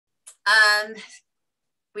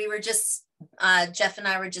We were just, Jeff and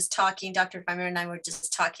I were just talking, Dr. Feinman and I were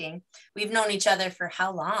just talking. We've known each other for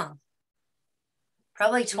how long?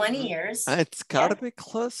 Probably 20 years. It's got to be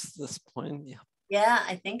close at this point. Yeah. Yeah,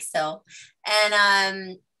 I think so.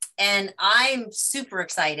 And I'm super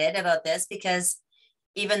excited about this because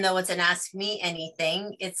even though it's an Ask Me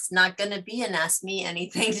Anything, it's not going to be an Ask Me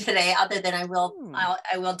Anything today, other than I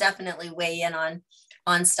will definitely weigh in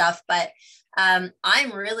on stuff. But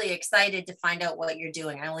I'm really excited to find out what you're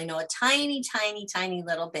doing. I only know a tiny, tiny, tiny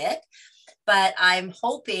little bit, but I'm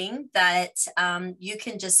hoping that you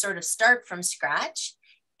can just sort of start from scratch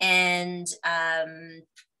and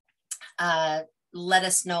let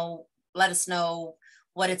us know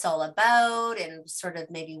what it's all about and sort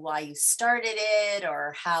of maybe why you started it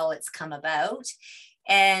or how it's come about.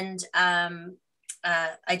 And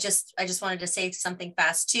I just wanted to say something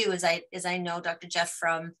fast too, as I know Dr. Jeff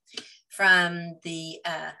from the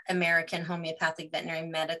American Homeopathic Veterinary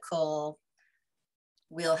Medical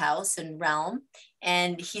wheelhouse and realm,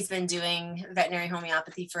 and he's been doing veterinary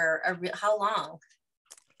homeopathy for how long?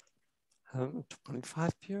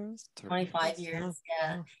 25 years. 25 years.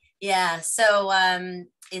 Yeah. So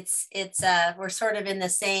it's we're sort of in the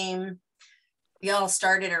same. We all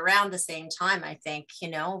started around the same time, I think.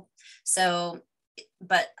 So.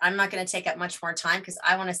 But I'm not going to take up much more time because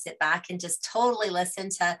I want to sit back and just totally listen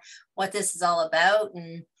to what this is all about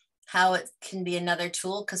and how it can be another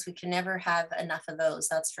tool, because we can never have enough of those.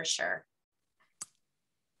 That's for sure.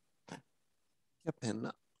 Yep,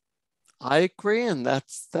 and I agree, and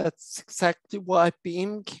that's exactly why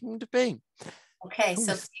Beam came to be. Okay,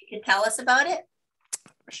 so you can tell us about it?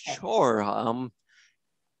 Sure.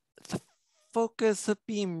 The focus of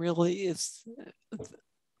Beam really is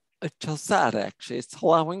just that, actually. It's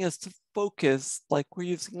allowing us to focus like we're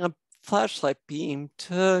using a flashlight beam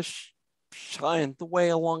to shine the way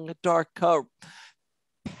along a dark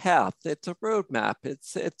path. It's a roadmap.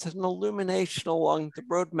 It's an illumination along the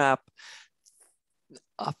roadmap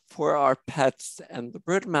for our pets, and the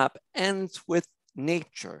roadmap ends with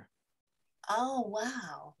nature. Oh,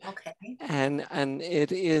 wow. Okay. And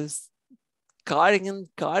it is guiding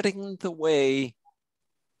the way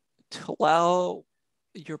to allow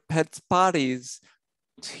your pet's bodies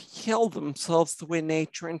to heal themselves the way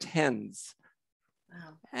nature intends.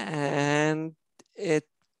 Wow. And it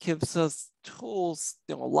gives us tools,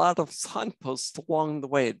 a lot of signposts along the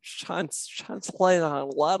way. It shines light on a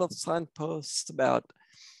lot of signposts about,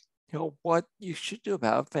 what you should do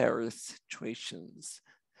about various situations.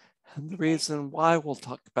 And the reason why we'll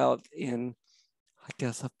talk about in, I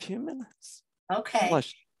guess, a few minutes. Okay.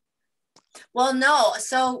 Well, no.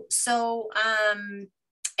 So,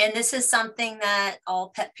 and this is something that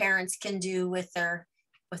all pet parents can do with their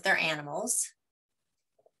animals.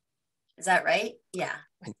 Is that right? Yeah.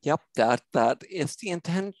 Yep, that is the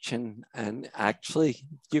intention. And actually,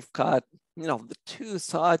 you've got, the two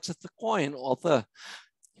sides of the coin, all the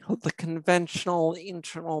conventional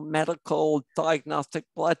internal medical diagnostic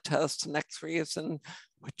blood tests and x-rays, and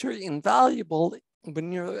which are invaluable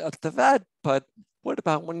when you're at the vet. But what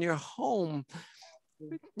about when you're home,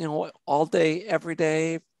 all day, every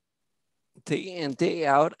day, day in, day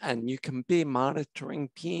out, and you can be monitoring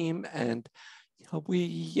Beam. And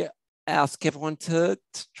we ask everyone to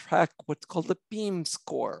track what's called the Beam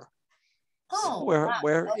score. Oh, so wow.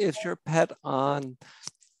 where is your pet on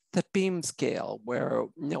the Beam scale? Where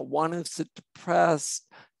 1 is depressed,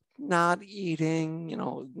 not eating,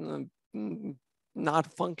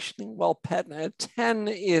 not functioning well pet, and 10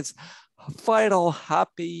 is vital,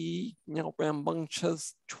 happy,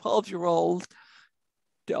 rambunctious 12-year-old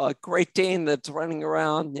Great Dane that's running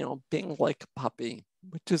around, being like a puppy,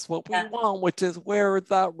 which is what we want, which is where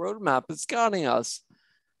that roadmap is guiding us.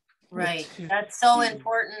 Right. That's so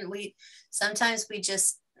important. Sometimes we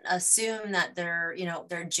just assume that they're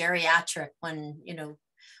geriatric when,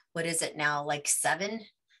 what is it now? Like 7?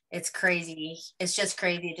 It's crazy. It's just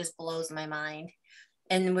crazy. It just blows my mind.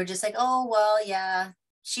 And we're just like, oh, well, yeah,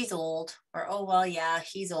 she's old, or, oh, well, yeah,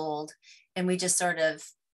 he's old. And we just sort of,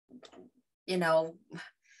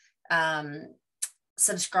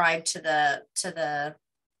 subscribe to the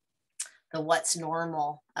what's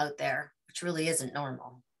normal out there, which really isn't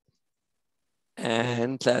normal.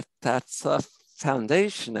 And that's a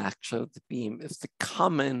foundation, actually, of the Beam, is the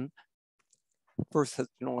common versus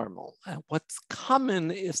normal. And what's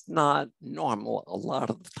common is not normal a lot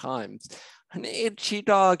of the times. An itchy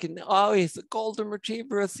dog, and he's a golden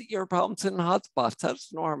retriever, has ear problems and hot spots.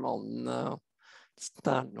 That's normal. No, it's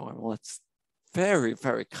not normal. It's very,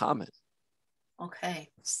 very common. Okay.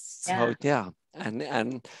 So yeah. And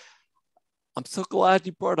I'm so glad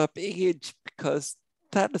you brought up age, because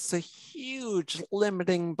that is a huge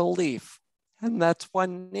limiting belief. And that's why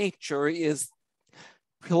nature is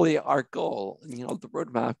really our goal, the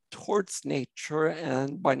roadmap towards nature.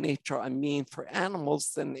 And by nature, I mean for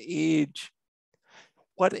animals an age,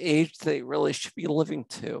 what age they really should be living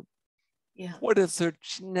to. Yeah. What is their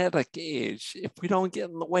genetic age if we don't get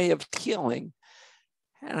in the way of healing?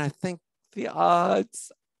 And I think the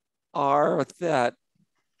odds are that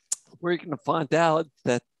we're going to find out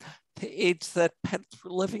that the age that pets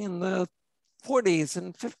were living in the 40s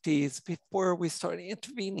and 50s before we started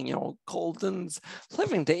intervening, Goldens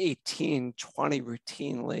living to 18, 20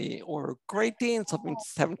 routinely, or Great Danes living to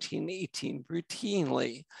 17, 18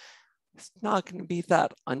 routinely. It's not going to be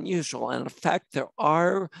that unusual. And in fact, there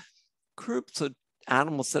are groups of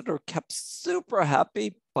animals that are kept super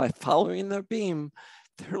happy by following their beam.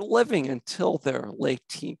 They're living until their late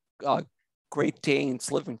teen, Great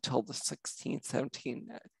Danes living until the 16, 17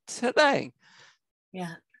 today.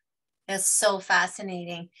 Yeah, it's so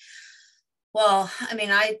fascinating. Well, I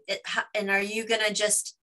mean, and are you going to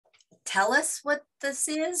just tell us what this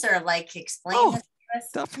is, or like explain this to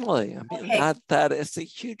us? Definitely. I mean, Okay. that is a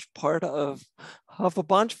huge part of a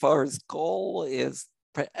bunch of our goal is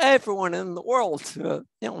for everyone in the world to,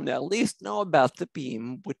 at least know about the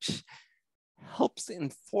beam, which helps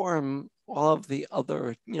inform all of the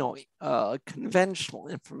other, conventional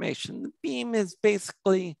information. The beam is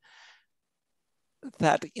basically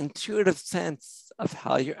that intuitive sense of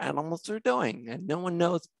how your animals are doing, and no one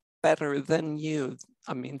knows better than you.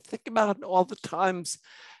 I mean, think about all the times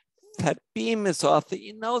that beam is off,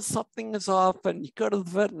 that something is off, and you go to the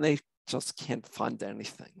vet and they just can't find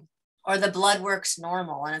anything. Or the blood works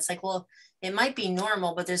normal, and it's like, well, it might be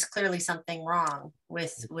normal, but there's clearly something wrong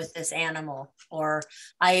with this animal. Or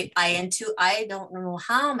I don't know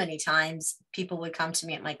how many times people would come to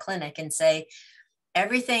me at my clinic and say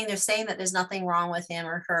everything, they're saying that there's nothing wrong with him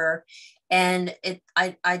or her, and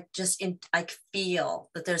I feel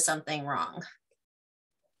that there's something wrong.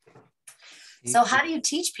 So how do you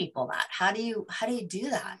teach people that? How do you do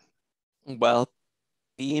that? Well,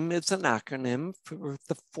 BEAM is an acronym for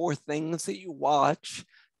the 4 things that you watch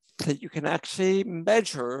that you can actually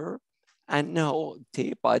measure and know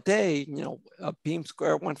day by day. A BEAM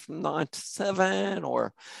square went from 9 to 7,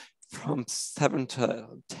 or from 7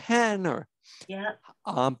 to 10, or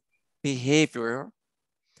behavior.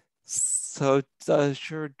 So does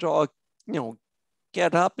your dog,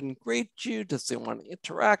 get up and greet you? Does he want to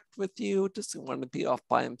interact with you? Does he want to be off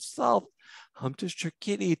by himself? Does your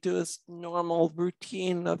kitty do his normal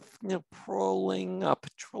routine of, patrolling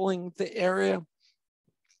the area?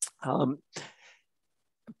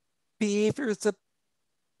 Behavior is a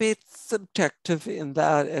bit subjective in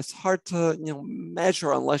that it's hard to,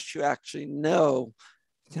 measure unless you actually know,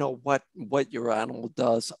 what your animal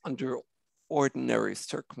does under ordinary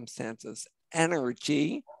circumstances.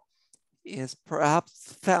 Energy is perhaps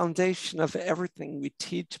the foundation of everything we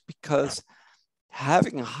teach, because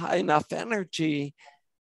having high enough energy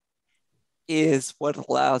is what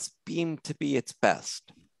allows BEAM to be its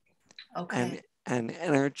best. Okay. And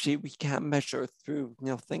energy we can measure through,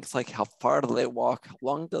 things like how far do they walk, how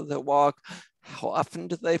long do they walk, how often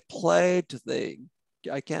do they play, do they,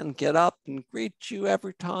 again, get up and greet you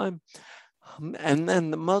every time? And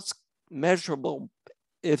then the most measurable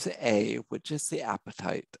is A, which is the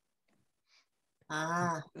appetite.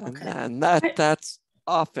 Okay. And that's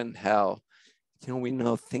often how, we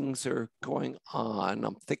know things are going on.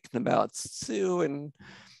 I'm thinking about Sue and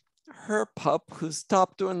her pup, who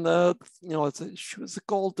stopped doing the, she was a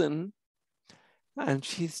golden, and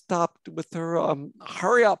she stopped with her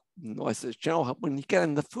hurry up noises. When you get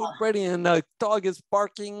in the food ready and the dog is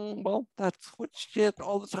barking, well, that's what she did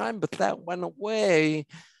all the time, but that went away.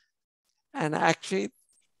 And actually,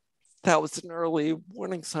 that was an early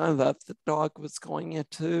warning sign that the dog was going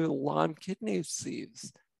into Lyme kidney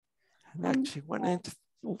disease, and actually went into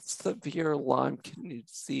severe Lyme kidney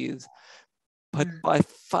disease. But by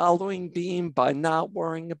following BEAM, by not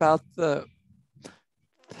worrying about the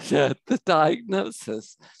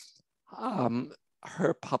diagnosis,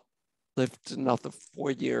 her pup lived another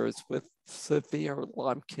 4 years with severe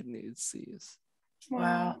Lyme kidney disease.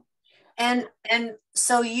 Wow. And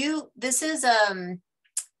so this is a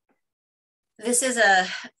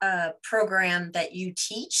program that you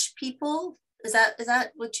teach people. Is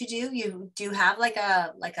that what you do? You do have like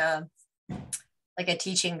a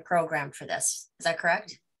teaching program for this. Is that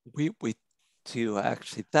correct? We do,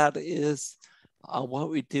 actually. That is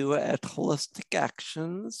what we do at Holistic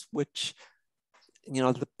Actions, which,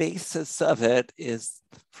 the basis of it is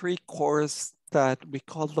the free course that we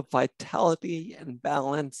call the Vitality and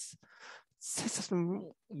Balance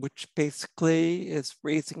system, which basically is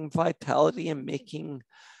raising vitality and making,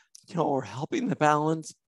 or helping the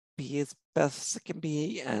balance be as best as it can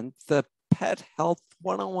be. And the Pet Health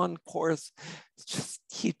 101 course is just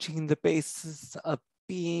teaching the basis of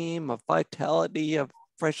beam, of vitality, of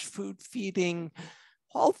fresh food feeding,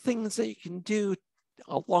 all things that you can do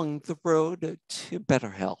along the road to better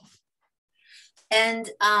health. And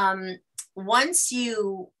once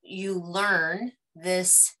you learn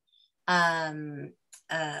this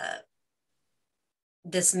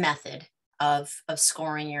this method of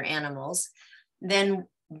scoring your animals, then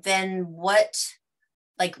what,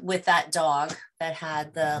 like with that dog that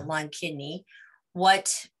had the lime kidney,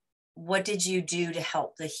 what did you do to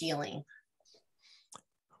help the healing?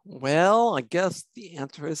 Well, I guess the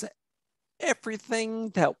answer is everything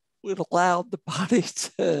that would allow the body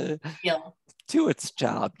to do its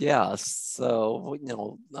job. Yeah. So,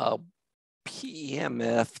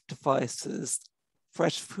 PEMF devices,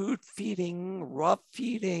 fresh food feeding, raw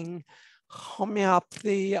feeding,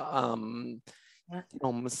 homeopathy,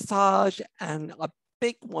 massage, and a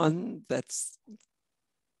big one that's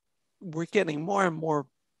we're getting more and more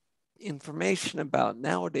information about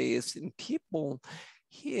nowadays in people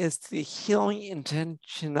is the healing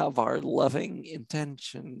intention of our loving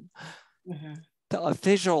intention. Mm-hmm.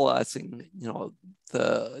 Visualizing,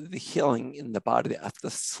 the healing in the body at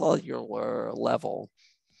the cellular level.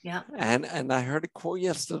 Yeah. And I heard a quote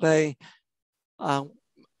yesterday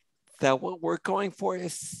that what we're going for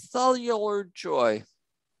is cellular joy.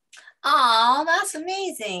 Oh, that's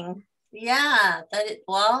amazing. Yeah,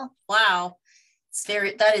 well, wow.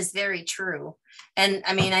 That is very true. And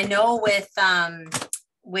I mean, I know with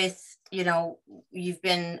you've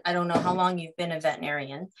been, I don't know how long you've been a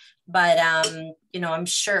veterinarian, but I'm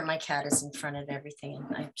sure my cat is in front of everything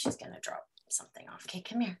and she's gonna drop something off. Okay,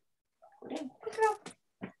 come here.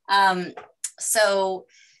 So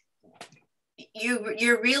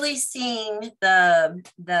you're really seeing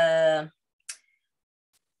the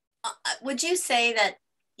would you say that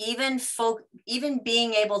even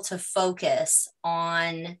being able to focus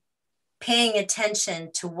on paying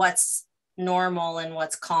attention to what's normal and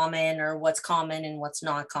what's common, or what's common and what's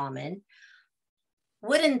not common,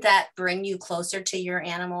 wouldn't that bring you closer to your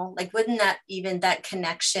animal? Like, wouldn't that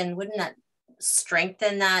connection, wouldn't that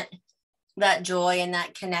strengthen that joy and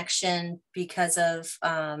that connection because of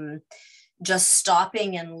just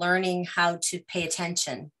stopping and learning how to pay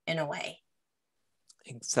attention in a way?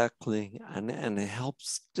 Exactly. And it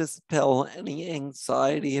helps dispel any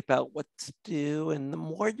anxiety about what to do. And the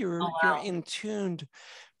more you're in tune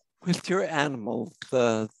with your animal,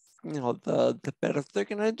 the better they're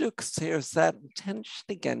gonna do, because there's that intention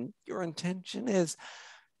again. Your intention is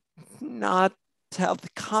not to have the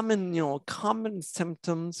common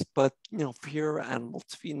symptoms, but for your animal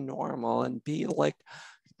to be normal and be like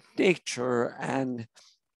nature. And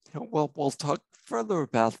we'll talk further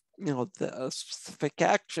about the specific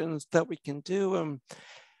actions that we can do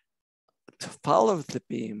to follow the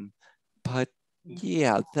beam. But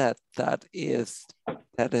yeah, that is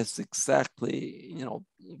exactly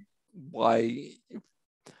why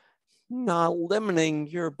not limiting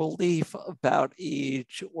your belief about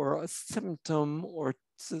age or a symptom or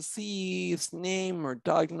disease name or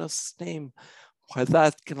diagnosis name, why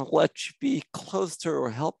that's going to let you be closer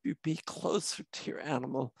or help you be closer to your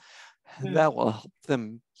animal. And that will help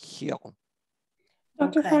them heal.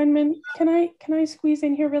 Dr. Feinman, can I squeeze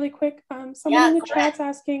in here really quick? Someone in the chat's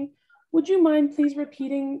asking, would you mind please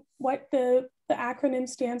repeating what the acronym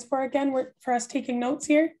stands for again, for us taking notes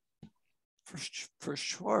here? For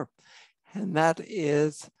sure. And that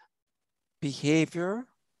is behavior,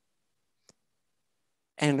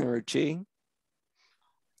 energy,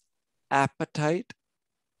 appetite,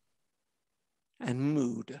 and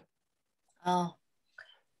mood. Oh.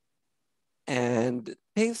 And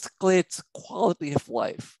basically it's quality of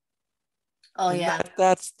life. Oh, and yeah.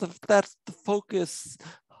 That's the focus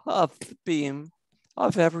of the beam,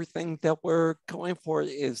 of everything that we're going for,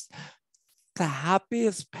 is the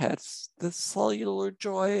happiest pets, the cellular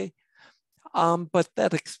joy, but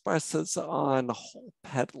that expresses on a whole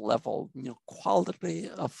pet level, quality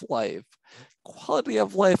of life. Quality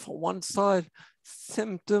of life on one side,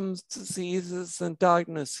 symptoms, diseases, and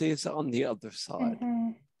diagnoses on the other side. Mm-hmm.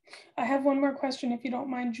 I have one more question, if you don't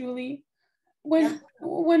mind, Julie. When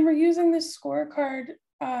we're using this scorecard,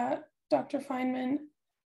 Dr. Feinman,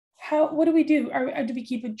 what do we do? Do we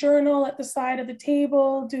keep a journal at the side of the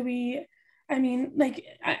table? Do we,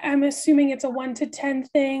 I'm assuming it's a 1 to 10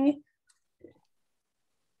 thing.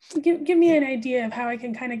 Give me an idea of how I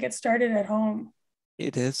can kind of get started at home.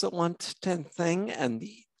 It is a 1 to 10 thing, and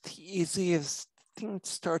the thing to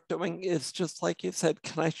start doing is just like you said,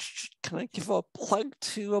 can I give a plug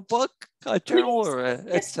to a book, a journal, or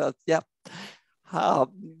it's yep.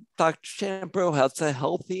 Dr. Shambro has a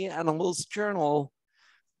Healthy Animals Journal,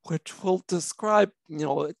 which will describe,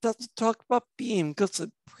 it doesn't talk about Beam because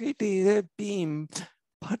it predated Beam,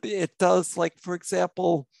 but it does, like, for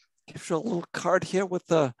example, gives you a little card here with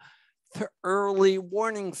the early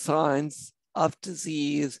warning signs of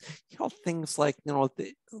disease, things like,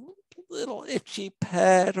 the little itchy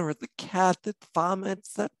pet or the cat that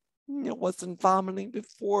vomits that, wasn't vomiting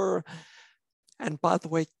before. And by the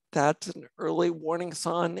way, that's an early warning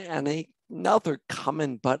sign and another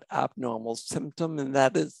common but abnormal symptom, and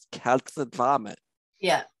that is cats that vomit.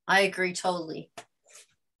 Yeah, I agree totally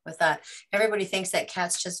with that. Everybody thinks that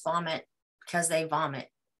cats just vomit because they vomit,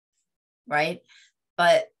 right?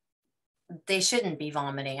 But they shouldn't be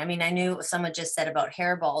vomiting. I mean, I knew someone just said about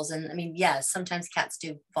hairballs, and I mean, yes, sometimes cats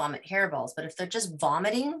do vomit hairballs, but if they're just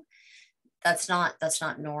vomiting, that's not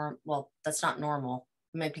normal. Well, that's not normal.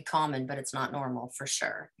 It might be common, but it's not normal for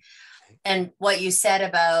sure. And what you said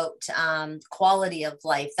about quality of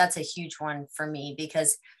life, that's a huge one for me,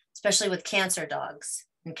 because especially with cancer dogs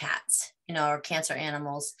and cats, or cancer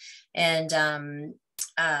animals, and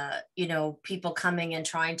people coming and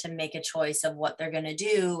trying to make a choice of what they're going to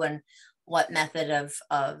do and what method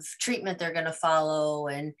of treatment they're going to follow.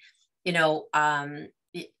 And,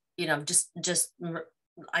 just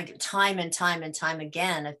I get time and time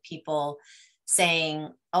again of people saying,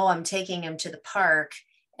 oh, I'm taking him to the park,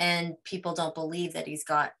 and people don't believe that he's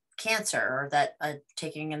got cancer, or that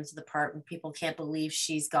taking him to the park and people can't believe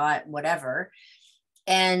she's got whatever.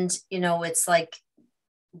 And, it's like,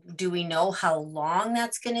 do we know how long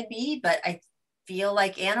that's going to be? But I feel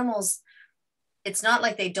like animals, it's not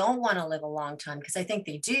like they don't want to live a long time, because I think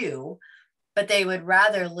they do, but they would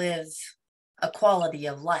rather live a quality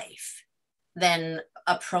of life than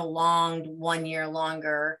a prolonged 1 year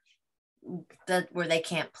longer where they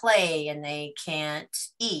can't play and they can't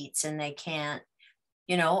eat and they can't,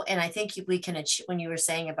 and I think we can, when you were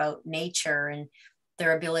saying about nature and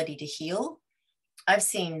their ability to heal, I've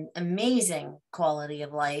seen amazing quality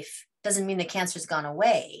of life. Doesn't mean the cancer's gone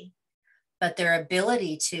away, but their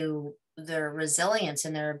resilience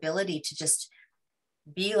and their ability to just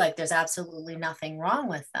be like there's absolutely nothing wrong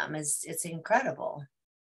with them it's incredible.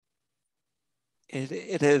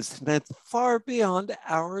 It is, and it's far beyond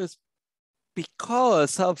ours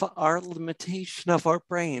because of our limitation of our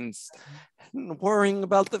brains, and worrying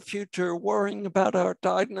about the future, worrying about our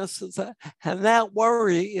diagnosis, and that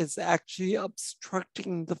worry is actually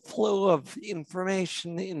obstructing the flow of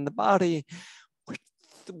information in the body,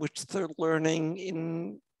 which they're learning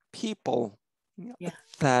in people,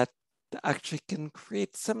 that actually can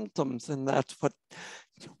create symptoms, and that's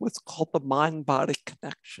what's called the mind-body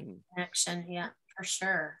connection. Yeah, for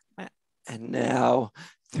sure. And now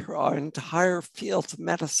there are entire fields of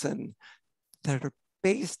medicine that are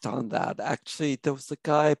based on that. Actually, there was a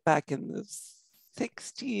guy back in the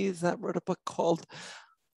 60s that wrote a book called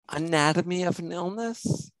Anatomy of an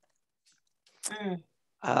Illness.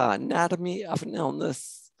 Anatomy of an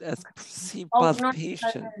Illness as perceived by the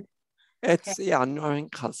patient. It's, Norman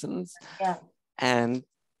Cousins. Yeah. And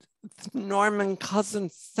the Norman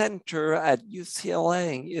Cousins Center at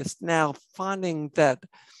UCLA is now finding that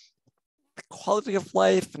the quality of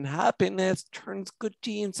life and happiness turns good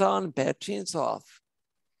genes on, bad genes off.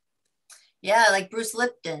 Yeah, like Bruce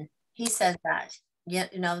Lipton, he says that. Yeah,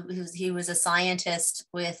 he was a scientist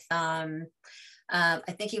with, I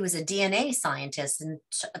think he was a DNA scientist and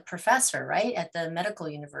a professor, right, at the medical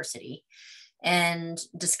university, and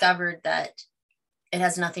discovered that it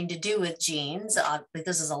has nothing to do with genes.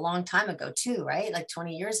 This is a long time ago too, right? Like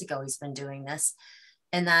 20 years ago, he's been doing this.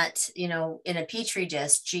 And that, in a petri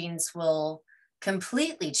dish, genes will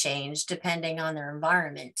completely change depending on their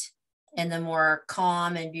environment. And the more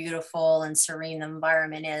calm and beautiful and serene the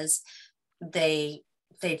environment is, they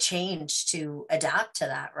change to adapt to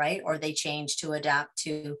that, right? Or they change to adapt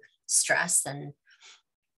to stress and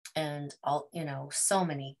all, so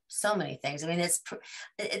many things. I mean,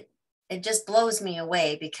 it just blows me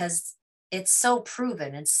away because it's so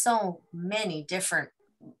proven in so many different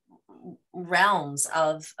realms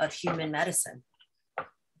of human medicine.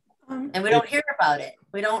 And we don't hear about it.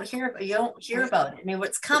 You don't hear about it. I mean,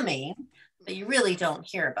 what's coming, but you really don't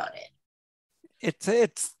hear about it.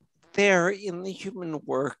 It's there in the human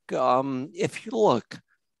work. If you look,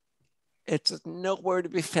 it's nowhere to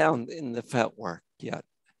be found in the vet work yet.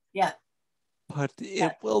 Yeah. But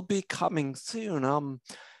it will be coming soon.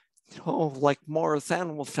 Like Morris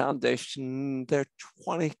Animal Foundation, their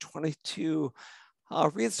 2022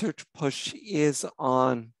 research push is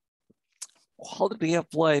on quality of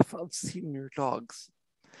life of senior dogs.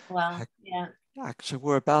 Wow. Yeah. Actually,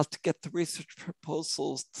 we're about to get the research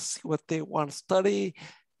proposals to see what they want to study,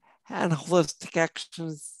 and Holistic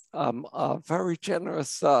Actions, a very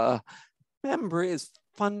generous member, is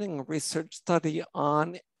funding a research study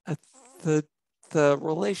on the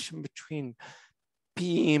relation between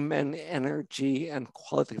beam and energy and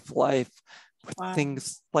quality of life with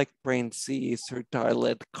things like brain disease or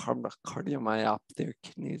dilated cardiomyopathy or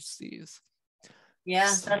kidney disease.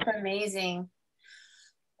 Yeah, that's amazing.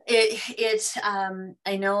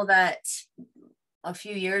 I know that a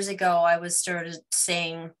few years ago I was started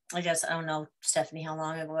saying, I guess, I don't know, Stephanie, how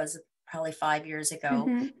long it was, probably 5 years ago.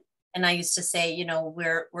 Mm-hmm. And I used to say, you know,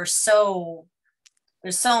 there's so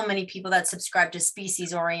many people that subscribe to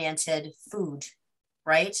species oriented food,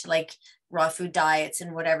 right? Like raw food diets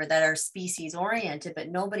and whatever that are species oriented, but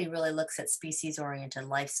nobody really looks at species oriented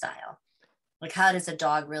lifestyle. Like, how does a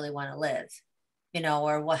dog really want to live? You know,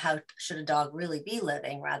 or how should a dog really be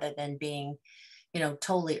living, rather than being, you know,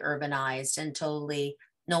 totally urbanized and totally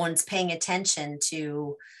no one's paying attention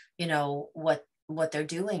to, you know, what they're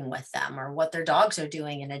doing with them or what their dogs are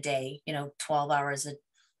doing in a day. You know, 12 hours,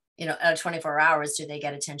 you know, out of 24 hours, do they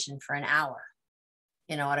get attention for an hour?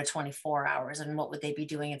 You know, out of 24 hours, and what would they be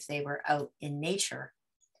doing if they were out in nature?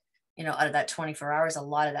 You know, out of that 24 hours, a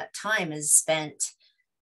lot of that time is spent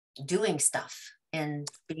doing stuff and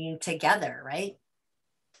being together, right?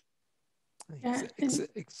 Yeah,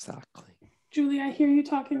 exactly. Julie, I hear you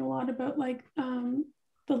talking a lot about like the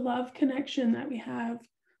love connection that we have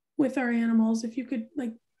with our animals. If you could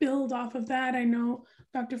like build off of that. I know,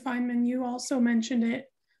 Dr. Feinman, you also mentioned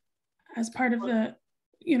it as part of the,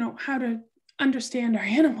 you know, how to understand our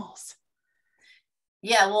animals.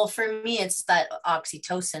 Yeah, well, for me, it's that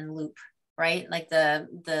oxytocin loop, right? Like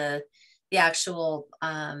the actual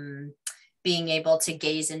being able to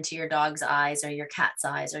gaze into your dog's eyes or your cat's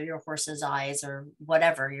eyes or your horse's eyes or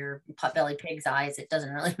whatever, your potbelly pig's eyes, it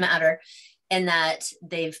doesn't really matter. And that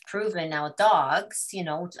they've proven now with dogs, you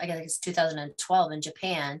know, I guess it's 2012 in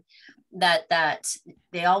Japan, that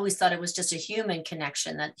they always thought it was just a human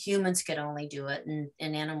connection, that humans could only do it and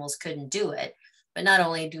animals couldn't do it. But not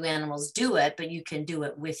only do animals do it, but you can do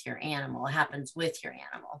it with your animal. It happens with your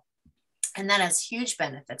animal. And that has huge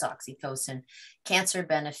benefits: oxytocin, cancer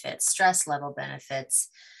benefits, stress level benefits,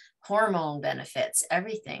 hormone benefits,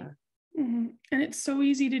 everything. Mm-hmm. And it's so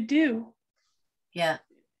easy to do. Yeah.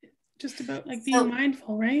 Just about like being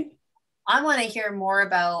mindful, right? I want to hear more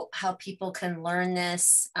about how people can learn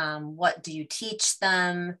this. What do you teach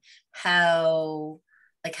them? How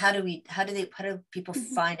do people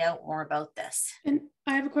find out more about this? And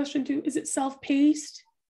I have a question too. Is it self-paced?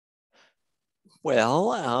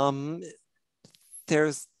 Well,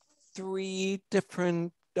 there's 3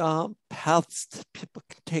 different paths that people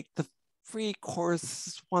can take. The free course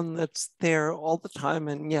is one that's there all the time,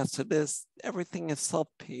 and yes, it is. Everything is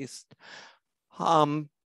self-paced.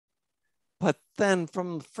 But then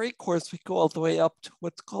from the free course, we go all the way up to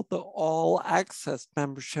what's called the all access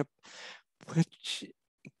membership, which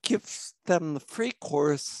gives them the free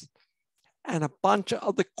course and a bunch of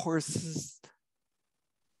other courses,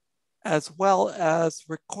 as well as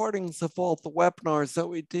recordings of all the webinars that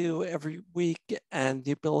we do every week, and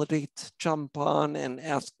the ability to jump on and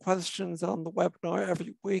ask questions on the webinar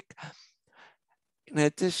every week. In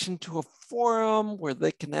addition to a forum where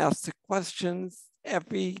they can ask the questions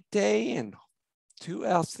every day and to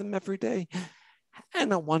ask them every day,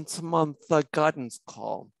 and a once a month guidance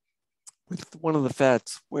call with one of the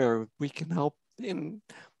vets where we can help in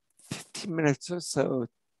 15 minutes or so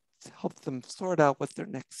to help them sort out what their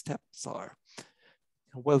next steps are.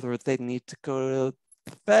 Whether they need to go to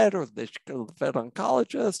the vet, or they should go to the vet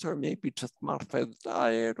oncologist, or maybe just modify the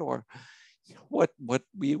diet, or what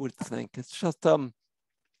we would think. It's just the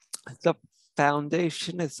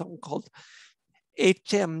foundation is something called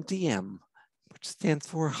HMDM, which stands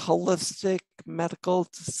for Holistic Medical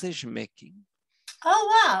Decision Making.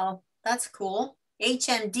 Oh, wow. That's cool.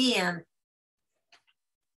 HMDM.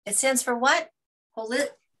 It stands for what? Holistic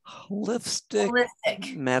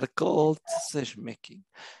Medical Decision Making.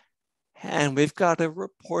 And we've got a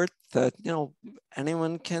report that, you know,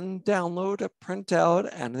 anyone can download a printout,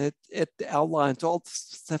 and it outlines all the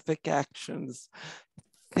specific actions,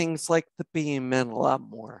 things like the beam and a lot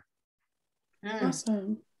more.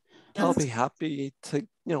 Awesome. I'll be happy to, you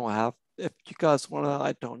know, have, if you guys want to,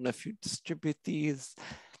 I don't know if you distribute these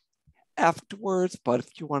afterwards, but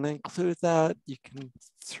if you want to include that, you can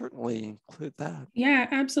certainly include that. Yeah,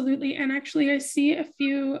 absolutely. And actually, I see a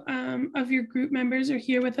few of your group members are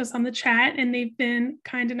here with us on the chat, and they've been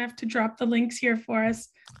kind enough to drop the links here for us,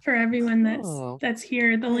 for everyone that's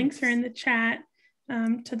here. The links are in the chat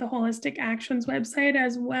to the Holistic Actions website,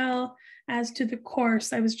 as well as to the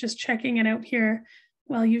course. I was just checking it out here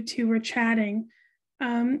while you two were chatting.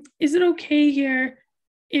 Is it okay here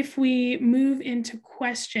if we move into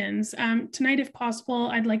questions? Tonight, if possible,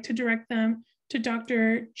 I'd like to direct them to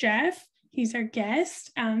Dr. Jeff. He's our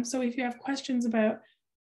guest. So if you have questions about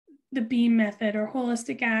the BEAM method or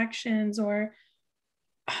holistic actions, or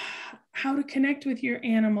how to connect with your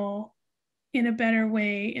animal in a better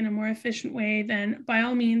way, in a more efficient way, then by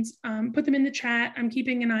all means, put them in the chat. I'm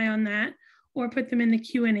keeping an eye on that, or put them in the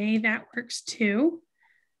Q&A. That works too.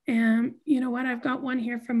 And you know what? I've got one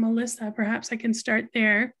here from Melissa. Perhaps I can start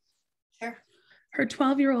there. Sure. Her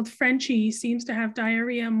 12-year-old Frenchie seems to have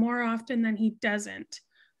diarrhea more often than he doesn't.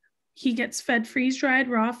 He gets fed freeze-dried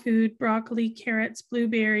raw food, broccoli, carrots,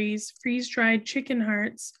 blueberries, freeze-dried chicken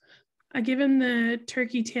hearts. I give him the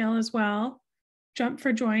turkey tail as well. Jump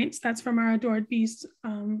for joints, that's from our Adored Beast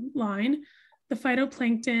line. The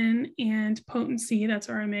phytoplankton and potency, that's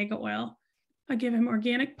our omega oil. I give him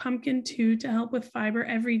organic pumpkin too to help with fiber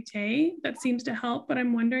every day. That seems to help, but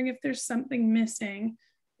I'm wondering if there's something missing.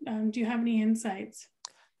 Do you have any insights?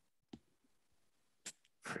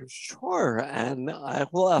 For sure, and I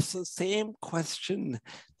will ask the same question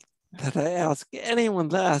that I ask anyone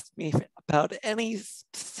that asks me about any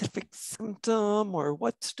specific symptom or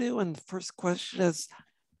what to do. And the first question is,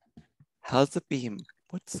 how's the BEAM?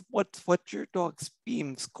 What's your dog's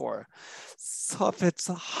BEAM score? So if it's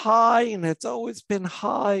high and it's always been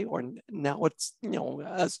high, or now it's, you know,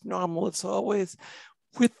 as normal as always,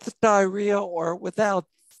 with the diarrhea or without,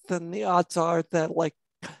 then the odds are that, like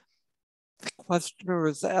the questioner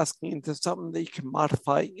is asking, there's something that you can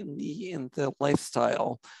modify in the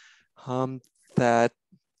lifestyle that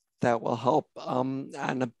will help.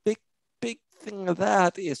 And a big thing of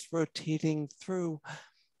that is rotating through.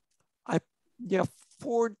 You have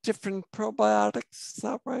 4 different probiotics. Is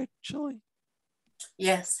that right, Julie?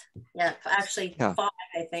 Yes. Yeah. Actually, 5,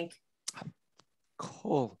 I think.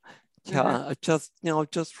 Cool. Yeah. Just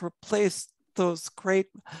replace those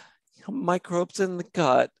great microbes in the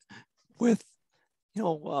gut with,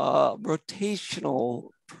 rotational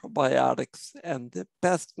probiotics, and the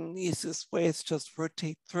best and easiest way is just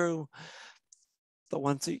rotate through the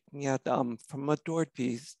ones that you can get from Adored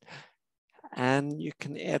Beast. And you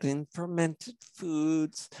can add in fermented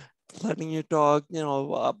foods, letting your dog,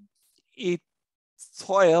 eat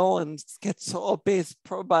soil and get soil-based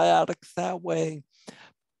probiotics that way.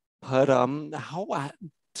 But I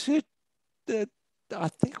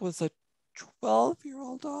think it was a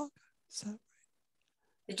 12-year-old dog. Is that right?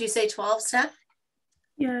 Did you say 12, Steph?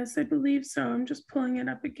 Yes, I believe so. I'm just pulling it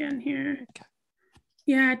up again here. Okay.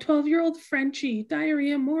 Yeah, 12-year-old Frenchie,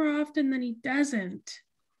 diarrhea more often than he doesn't.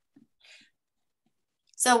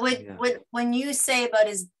 So when you say about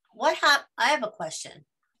I have a question.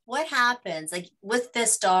 What happens, like with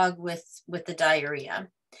this dog with the diarrhea?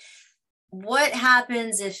 What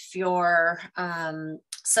happens if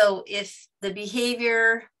so if the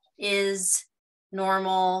behavior is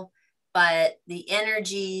normal, but the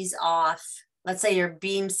energy's off? Let's say your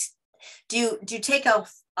beams. Do you take a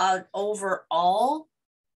overall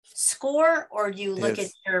score, or do you look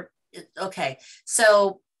at your? Okay,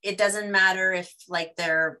 so it doesn't matter if like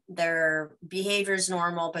their behavior is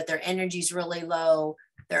normal, but their energy is really low,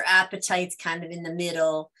 their appetite's kind of in the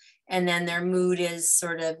middle, and then their mood is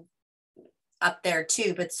sort of up there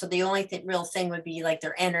too. But so the only real thing would be like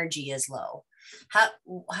their energy is low. How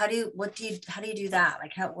do you do that?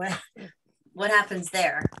 Like what happens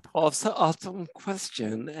there? Also, awesome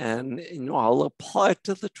question, and I'll apply it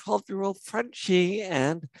to the 12-year-old Frenchie.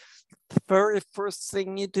 And the very first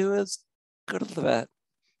thing you do is go to the vet.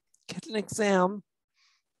 Get an exam,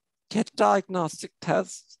 get diagnostic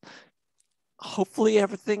tests. Hopefully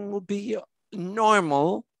everything will be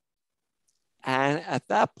normal. And at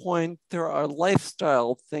that point, there are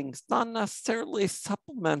lifestyle things, not necessarily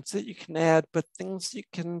supplements that you can add, but things you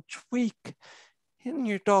can tweak in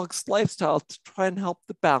your dog's lifestyle to try and help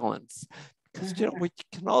the balance. Because we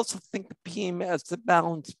can also think of BEAM as the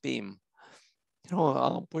balance beam.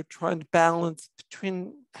 We're trying to balance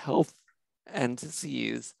between health and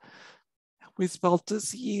disease. We spell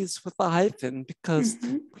disease with a hyphen because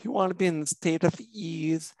we want to be in the state of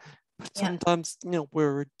ease, but sometimes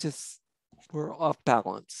we're off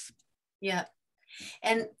balance. Yeah.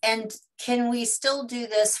 And can we still do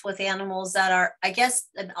this with animals that are, I guess,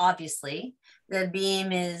 and obviously the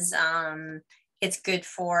beam is it's good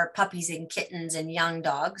for puppies and kittens and young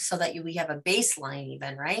dogs, so that we have a baseline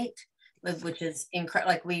even, right? Which is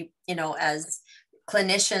incredible. Like we, as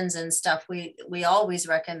clinicians and stuff, we always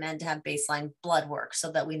recommend to have baseline blood work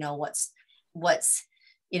so that we know what's what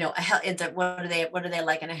are they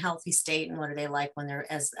like in a healthy state, and what are they like when they're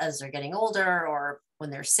as they're getting older or when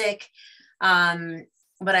they're sick.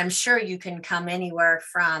 But I'm sure you can come anywhere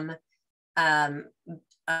from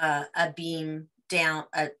a beam down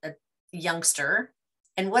a youngster.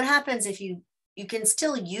 And what happens if you can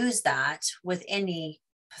still use that with any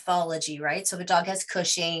pathology, right? So if a dog has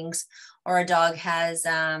Cushing's, or a dog has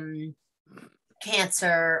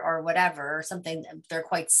cancer or whatever, or something, they're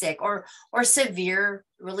quite sick, or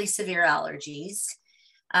really severe allergies.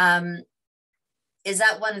 Is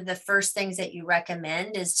that one of the first things that you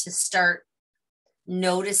recommend, is to start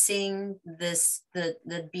noticing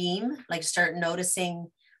the beam, like start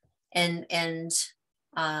noticing and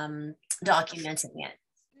documenting it?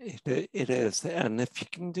 It is. And if you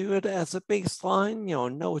can do it as a baseline,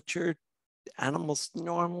 know what your animal's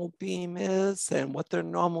normal beam is and what their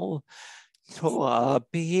normal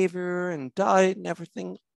behavior and diet and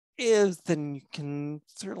everything is, then you can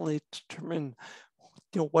certainly determine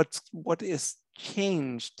what is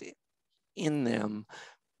changed in them.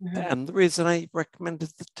 Mm-hmm. And the reason I recommended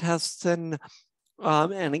the tests and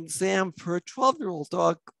an exam for a 12-year-old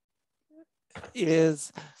dog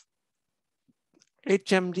is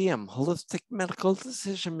HMDM, Holistic Medical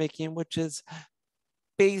Decision Making, which is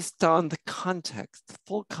based on the context, the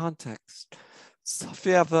full context. So if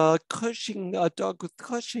you have a dog with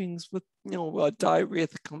Cushing's with a diarrhea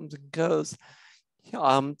that comes and goes,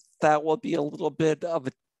 that will be a little bit of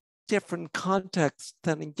a different context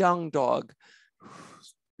than a young dog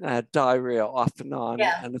who's had diarrhea off and on,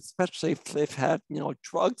 and especially if they've had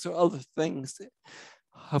drugs or other things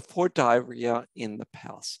for diarrhea in the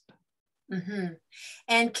past. Mm-hmm.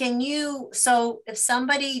 And so if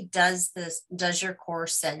somebody does your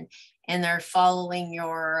course and they're following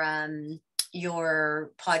your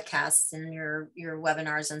podcasts and your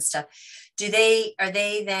webinars and stuff, are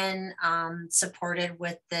they then supported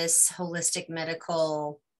with this holistic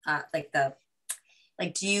medical,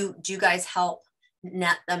 do you guys help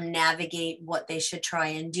them navigate what they should try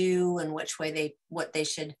and do, and what they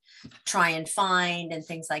should try and find and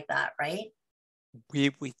things like that, right?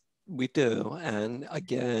 We do, and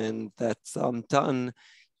again, that's done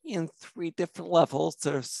in 3 different levels.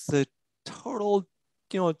 There's the total,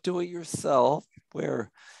 do it yourself,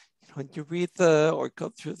 where you read or go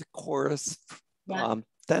through the course.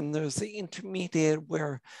 Then there's the intermediate,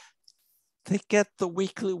 where they get the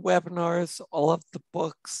weekly webinars, all of the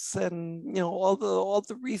books, and all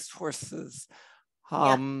the resources.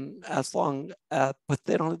 As long as, but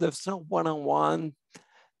there's no one-on-one.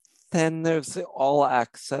 Then there's the all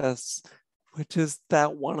access, which is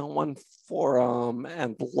that one-on-one forum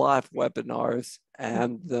and live webinars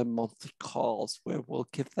and the monthly calls, where we'll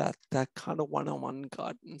give that kind of one-on-one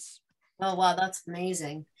guidance. Oh, wow, that's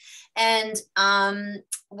amazing. And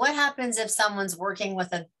what happens if someone's working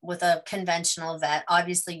with a conventional vet?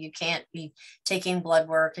 Obviously, you can't be taking blood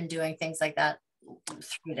work and doing things like that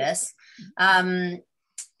through this.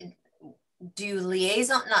 Do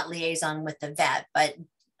not liaison with the vet, but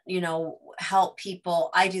help people.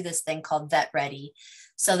 I do this thing called Vet Ready,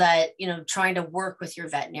 so that, trying to work with your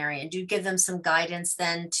veterinarian. Do you give them some guidance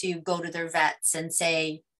then to go to their vets and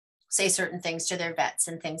say certain things to their vets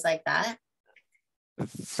and things like that?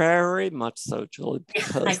 Very much so, Julie,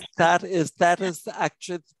 because that is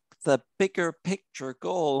actually the bigger picture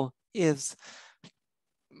goal. Is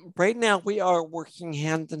right now we are working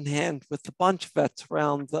hand in hand with a bunch of vets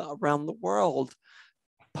around the world.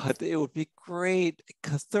 But it would be great,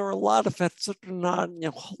 because there are a lot of vets that are not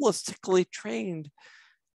holistically trained,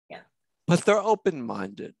 but they're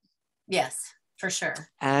open-minded. Yes, for sure.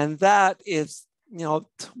 And that is, to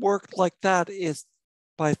work like that is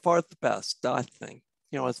by far the best, I think.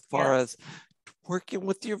 As far as working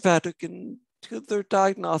with your vet who can do their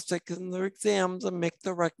diagnostics and their exams and make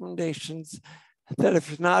their recommendations. That if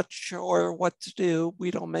you're not sure what to do, we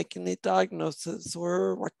don't make any diagnosis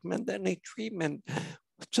or recommend any treatment.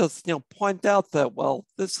 Just point out that, well,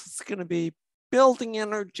 this is going to be building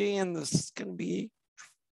energy, and this is going to be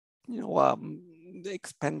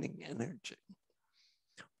expending energy.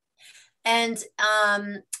 And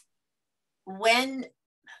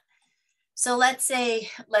let's say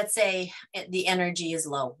the energy is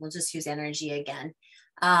low. We'll just use energy again,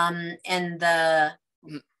 and the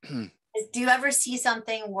Do you ever see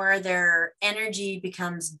something where their energy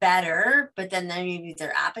becomes better, but then maybe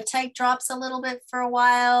their appetite drops a little bit for a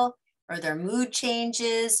while, or their mood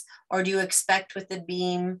changes? Or do you expect with the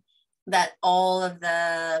beam that all of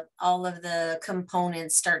the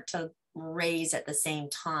components start to raise at the same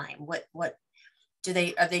time? What do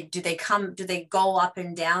they go up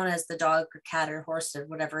and down as the dog or cat or horse or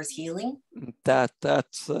whatever is healing?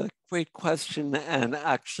 That's a great question, and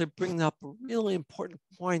actually bring up a really important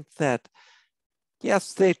point that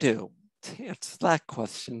yes, they do. To answer that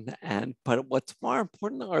question, but what's more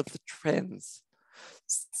important are the trends.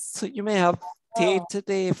 So you may have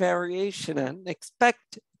day-to-day variation and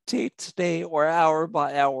expect day-to-day or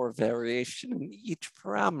hour-by-hour variation in each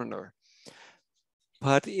parameter.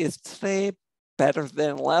 But is today better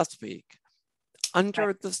than last week?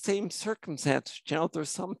 Under the same circumstances, there's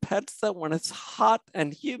some pets that when it's hot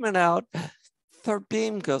and humid out, their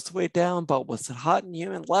beam goes way down, but was it hot and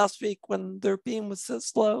humid last week when their beam was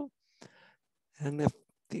this low? And if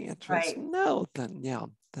the answer is no, then yeah,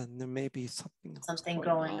 then there may be something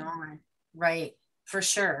going on. Right, for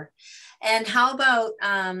sure. And how about,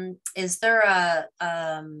 is there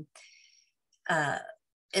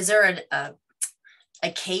a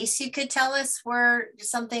case you could tell us where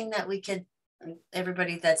something that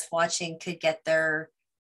everybody that's watching could get their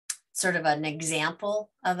sort of an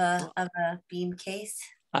example of a beam case?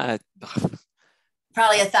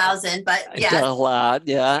 Probably 1,000, but yeah. A lot,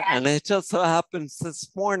 yeah. And it just so happens this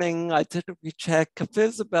morning I did a recheck of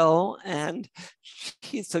Isabel, and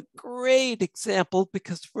she's a great example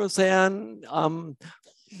because Roseanne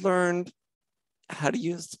learned how to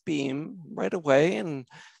use the beam right away and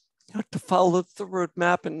to follow the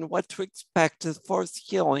roadmap and what to expect as far as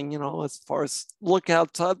healing, as far as look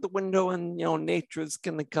outside the window and, nature is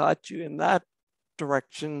going to guide you in that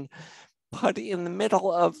direction. But in the middle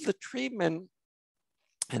of the treatment,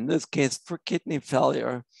 in this case for kidney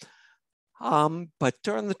failure, but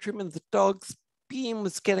during the treatment, the dog's beam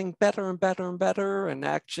was getting better and better and better, and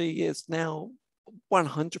actually is now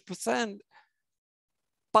 100%.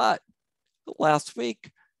 But last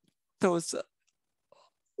week, there was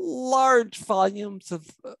large volumes of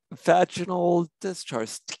vaginal discharge,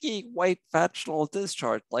 sticky white vaginal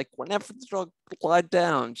discharge. Like whenever the dog lied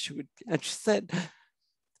down, she said,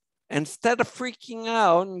 instead of freaking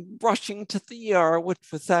out and rushing to the ER,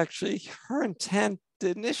 which was actually her intent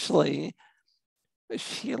initially,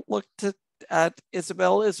 she looked at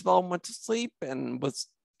Isabel. Isabel went to sleep and was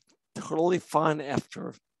totally fine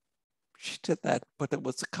after she did that, but it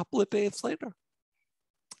was a couple of days later.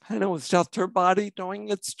 And it was just her body doing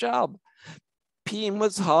its job. Beam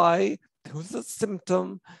was high, it was a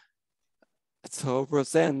symptom. So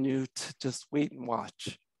Roseanne knew to just wait and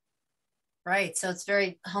watch. Right, so it's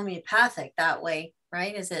very homeopathic that way,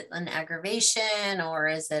 right? Is it an aggravation or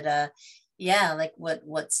is it like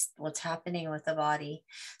what's happening with the body?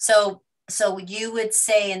 So you would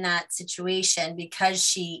say in that situation, because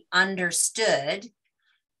she understood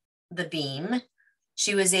the beam,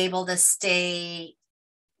 she was able to stay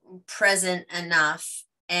present enough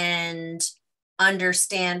and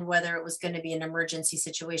understand whether it was going to be an emergency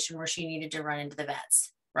situation where she needed to run into the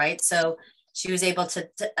vets, right? So she was able to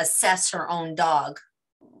assess her own dog,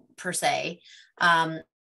 per se,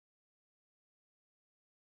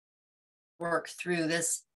 work through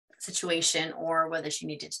this situation, or whether she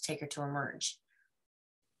needed to take her to emerge.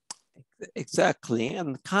 Exactly.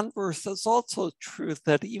 And the converse is also true,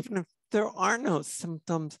 that even if there are no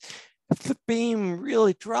symptoms, if the beam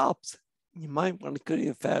really drops, you might want to go to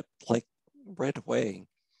the vet like right away.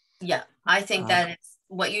 Yeah, I think that is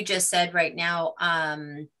what you just said right now.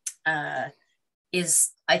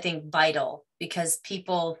 Is, I think, vital, because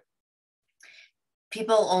people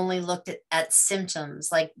only looked at symptoms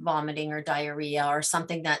like vomiting or diarrhea or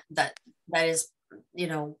something that is,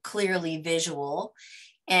 clearly visual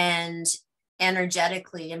and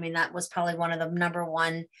energetically. I mean, that was probably one of the number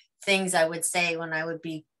one things I would say when I would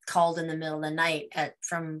be called in the middle of the night at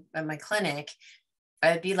my clinic.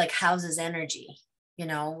 I would be like, how's his energy?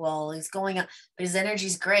 Well, he's going up, but his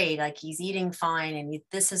energy's great. Like, he's eating fine and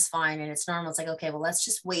this is fine and it's normal. It's like, okay, well, let's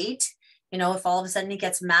just wait. If all of a sudden he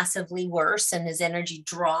gets massively worse and his energy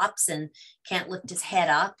drops and can't lift his head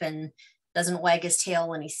up and doesn't wag his tail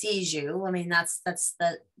when he sees you. I mean, that's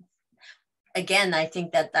again, I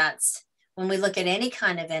think that's when we look at any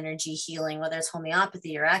kind of energy healing, whether it's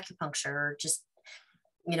homeopathy or acupuncture or just,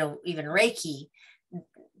 even Reiki,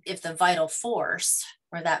 if the vital force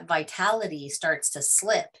or that vitality starts to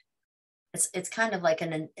slip, it's kind of like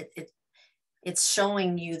it's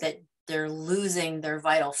showing you that they're losing their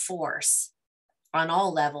vital force on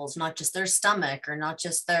all levels, not just their stomach or not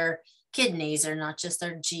just their kidneys or not just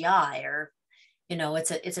their GI, or, you know,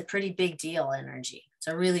 it's a pretty big deal, energy. It's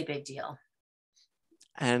a really big deal.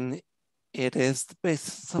 And it is the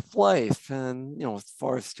basis of life. And, you know, as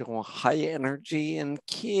far as, you know, high energy in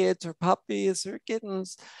kids or puppies or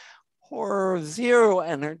kittens, or zero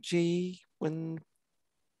energy when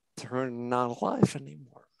they're not alive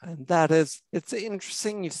anymore. And that is, it's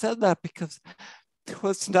interesting you said that, because there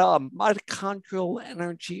was now a mitochondrial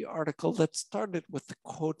energy article that started with the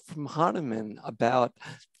quote from Hahnemann about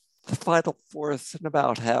the vital force and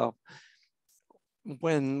about how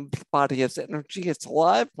when the body has energy, it's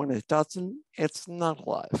alive. When it doesn't, it's not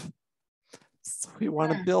alive. So we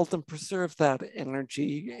want to build and preserve that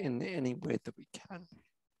energy in any way that we can.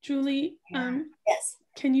 Julie, yes.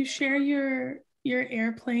 Can you share your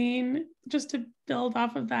airplane, just to build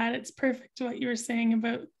off of that? It's perfect what you were saying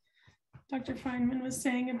about, Dr. Feinman was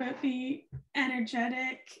saying about the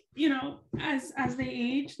energetic, you know, as they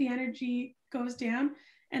age, the energy goes down.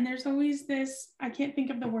 And there's always this, I can't think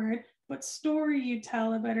of the word, but story you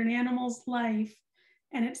tell about an animal's life.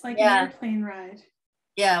 And it's like an airplane ride.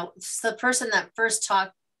 Yeah. So the person that first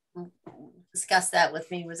discussed that with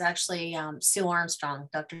me was actually Sue Armstrong,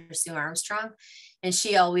 Dr. Sue Armstrong. And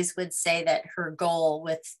she always would say that her goal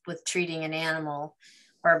with treating an animal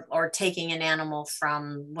or taking an animal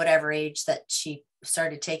from whatever age that she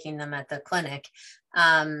started taking them at the clinic,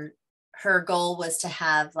 her goal was to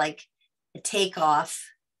have like a takeoff,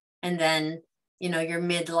 and then, you know, your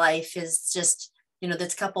midlife is just, you know,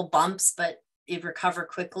 there's a couple bumps, but you recover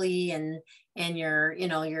quickly, and you're, you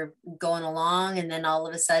know, you're going along, and then all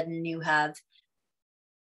of a sudden you have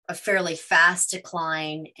a fairly fast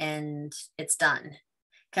decline and it's done,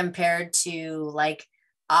 compared to like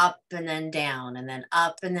up and then down, and then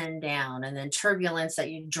up and then down, and then turbulence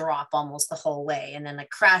that you drop almost the whole way, and then a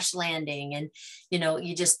crash landing. And, you know,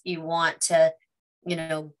 you want to, you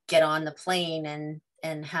know, get on the plane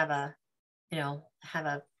and have a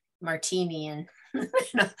martini and, you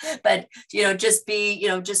know, but, you know, just be, you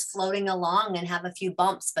know, just floating along and have a few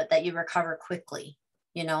bumps, but that you recover quickly,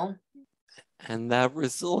 you know? And that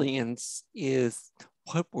resilience is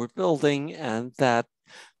what we're building, and that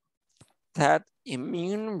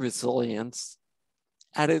immune resilience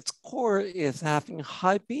at its core is having a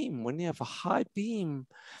high beam. When you have a high beam,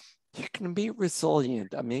 you can be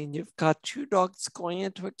resilient. I mean, you've got two dogs going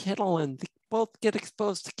into a kennel and they both get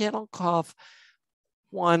exposed to kennel cough.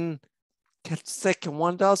 One gets sick and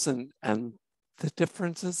one doesn't. And the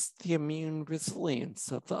difference is the immune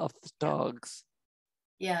resilience of the dogs.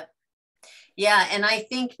 Yeah. Yeah. And I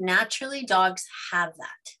think naturally dogs have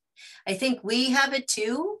that. I think we have it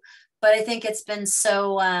too, but I think it's been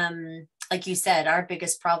so, like you said, our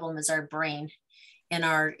biggest problem is our brain and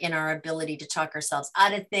our ability to talk ourselves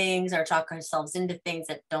out of things, or talk ourselves into things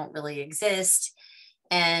that don't really exist.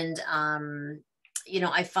 And, you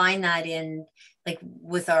know, I find that in like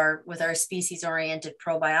with our species oriented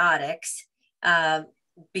probiotics,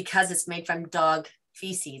 because it's made from dog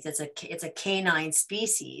feces, it's a canine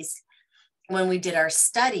species. When we did our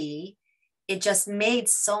study, it just made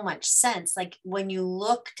so much sense. Like when you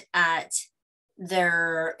looked at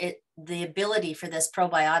the ability for this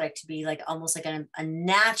probiotic to be like almost like a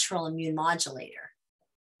natural immune modulator,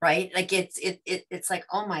 right? Like it's like,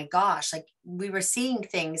 oh my gosh, like we were seeing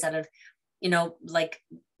things out of, you know, like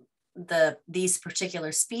these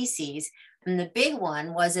particular species. And the big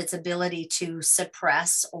one was its ability to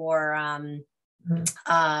suppress or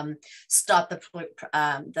stop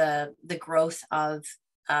the growth of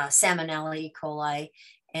Salmonella, E. coli,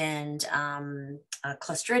 and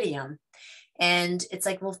Clostridium. And it's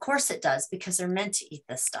like, well, of course it does, because they're meant to eat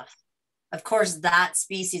this stuff. Of course, that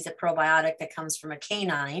species of probiotic that comes from a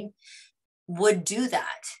canine would do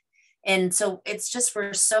that. And so it's just,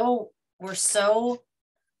 the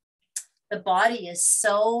body is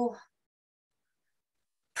so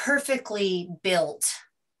perfectly built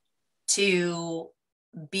to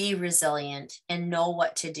be resilient and know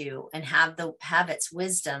what to do and have its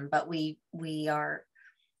wisdom. But we are,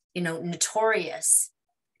 you know, notorious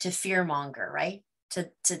to fearmonger, right? To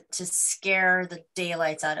scare the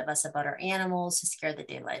daylights out of us about our animals, to scare the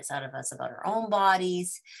daylights out of us about our own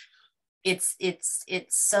bodies. It's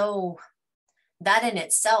so, that in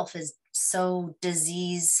itself is so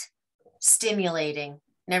disease stimulating,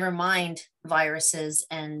 never mind viruses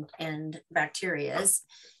and bacterias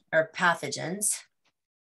or pathogens.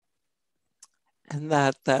 And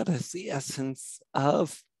that is the essence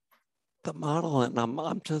of the model. And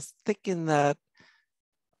I'm just thinking that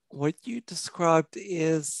what you described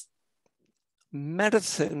is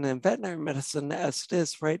medicine and veterinary medicine as it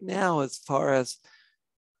is right now, as far as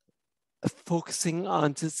focusing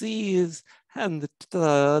on disease And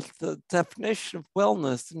the definition of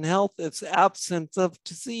wellness and health is absence of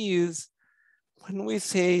disease. When we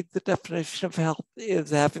say the definition of health is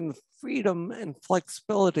having the freedom and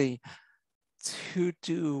flexibility to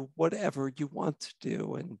do whatever you want to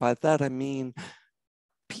do. And by that, I mean,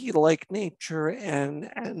 be like nature,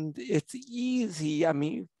 and it's easy. I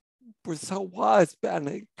mean, we're so wise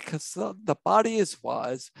because the body is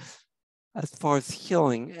wise as far as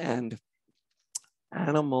healing, and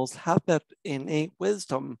animals have that innate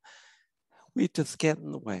wisdom. We just get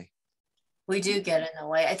in the way. We do get in the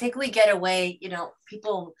way. I think we get away,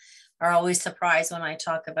 people are always surprised when I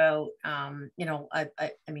talk about, I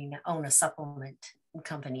mean, I own a supplement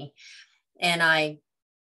company, and I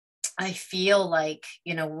feel like,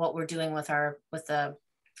 what we're doing with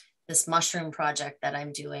this mushroom project that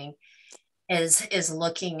I'm doing is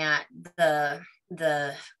looking at the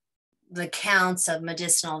counts of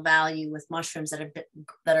medicinal value with mushrooms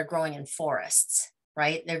that are growing in forests,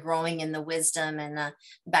 right? They're growing in the wisdom and the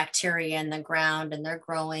bacteria in the ground, and they're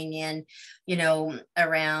growing in,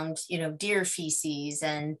 around, deer feces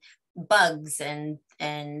and bugs and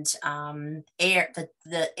air,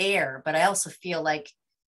 the air. But I also feel like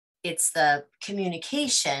it's the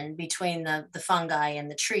communication between the fungi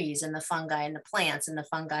and the trees, and the fungi and the plants, and the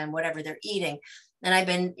fungi and whatever they're eating. And I've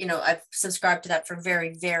been, I've subscribed to that for a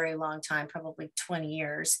very, very long time, probably 20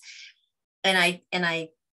 years. And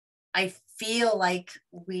I feel like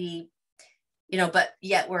we, but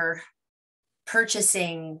yet we're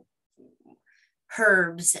purchasing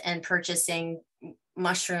herbs and purchasing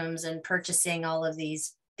mushrooms and purchasing all of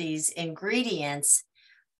these ingredients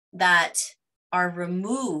that are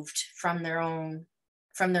removed from their own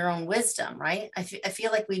wisdom, right? I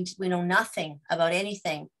feel like we know nothing about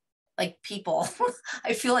anything. Like people,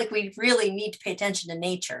 I feel like we really need to pay attention to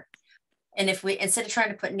nature. And if we, instead of trying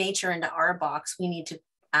to put nature into our box, we need to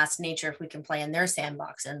ask nature if we can play in their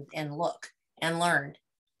sandbox and look and learn,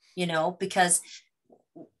 because,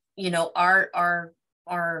 our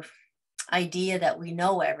idea that we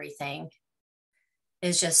know everything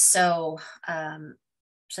is just so,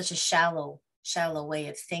 such a shallow way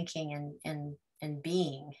of thinking and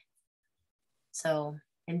being. So,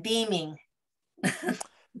 and beaming.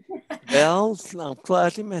 Well, I'm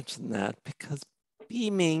glad you mentioned that, because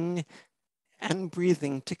beaming and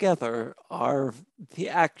breathing together are the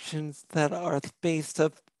actions that are the base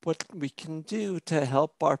of what we can do to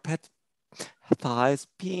help our pets have the highest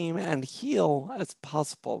beam and heal as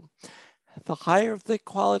possible. The higher the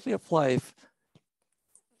quality of life,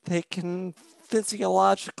 they can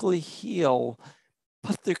physiologically heal,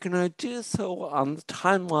 but they're going to do so on the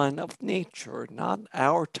timeline of nature, not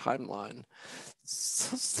our timeline.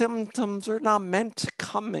 So symptoms are not meant to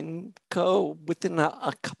come and go within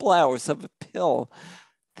a couple hours of a pill.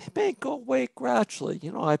 They may go away gradually.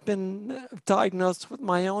 I've been diagnosed with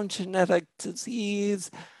my own genetic disease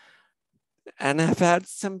and have had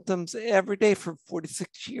symptoms every day for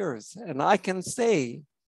 46 years. And I can say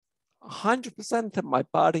 100% that my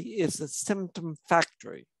body is a symptom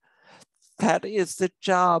factory. That is the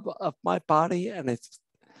job of my body, and it's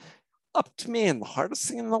up to me. And the hardest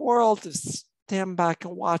thing in the world is stand back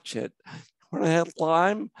and watch it. When I had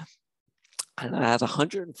Lyme and I had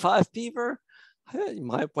 105 fever,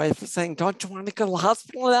 my wife was saying, "Don't you want to go to the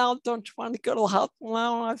hospital now? Don't you want to go to the hospital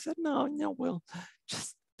now?" And I said, no, we'll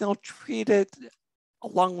just treat it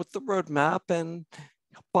along with the roadmap. And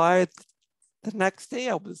by the next day,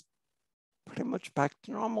 I was pretty much back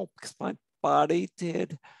to normal because my body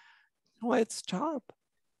did its job.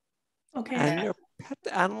 Okay. And your pet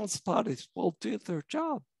animals' bodies will do their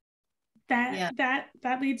job.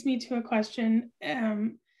 That leads me to a question.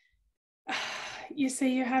 You say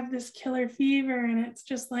you have this killer fever, and it's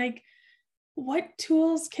just like, what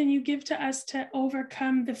tools can you give to us to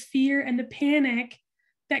overcome the fear and the panic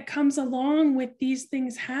that comes along with these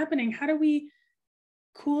things happening? How do we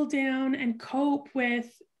cool down and cope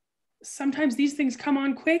with, sometimes these things come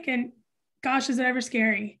on quick, and gosh, is it ever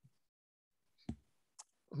scary?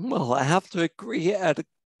 Well, I have to agree at a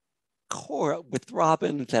core with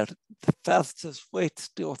Robin that the fastest way to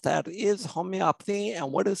deal with that is homeopathy.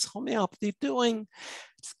 And what is homeopathy doing?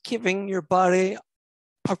 It's giving your body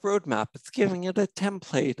a roadmap. It's giving it a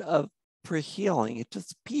template for healing. It just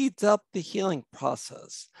speeds up the healing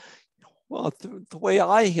process. Well, the way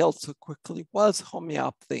I healed so quickly was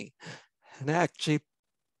homeopathy. And actually,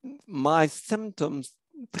 my symptoms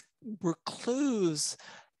were clues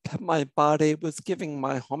that my body was giving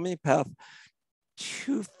my homeopath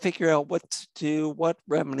to figure out what to do, what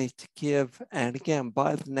remedy to give. And again,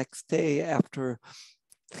 by the next day after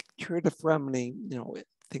the curative remedy,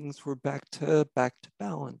 things were back to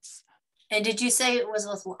balance. And did you say it was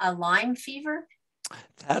with a Lyme fever?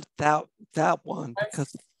 That one,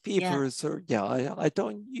 because Yeah. fevers are, I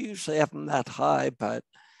don't usually have them that high, but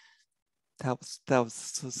that was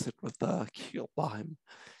associated with acute Lyme.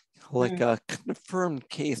 Like a confirmed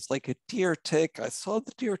case, like a deer tick. I saw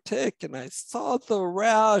the deer tick and I saw the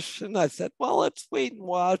rash, and I said, well, let's wait and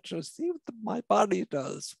watch and see what my body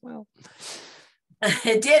does. Well,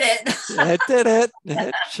 It did it. it did it.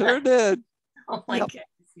 It sure did. Oh my goodness.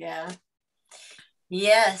 Yeah.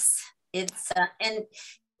 Yes. It's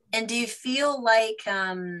and do you feel like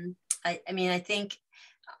I mean, I think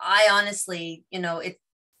I honestly, you know,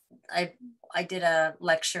 I did a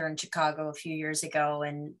lecture in Chicago a few years ago,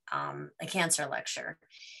 and a cancer lecture.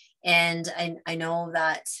 And I know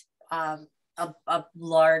that a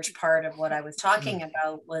large part of what I was talking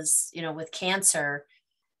about was, you know, with cancer,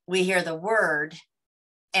 we hear the word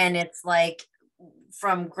and it's like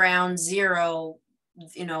from ground zero,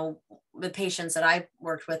 you know, the patients that I've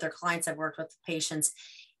worked with or clients I've worked with, patients,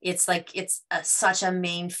 it's like it's such a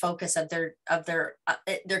main focus of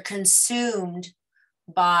they're consumed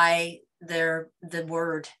by the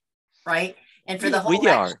word, right? And for the whole we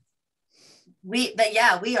are. we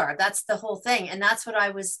are. That's the whole thing, and that's what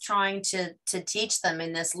I was trying to teach them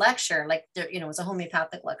in this lecture. Like, there, you know, it was a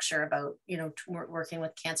homeopathic lecture about, you know, working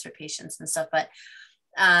with cancer patients and stuff. But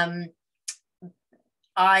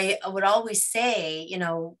I would always say, you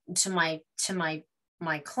know, to my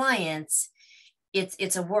clients,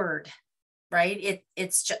 it's a word, right?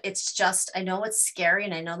 It's just, I know it's scary,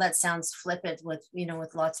 and I know that sounds flippant with, you know,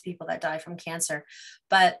 with lots of people that die from cancer,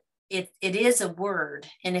 but it is a word.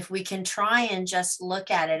 And if we can try and just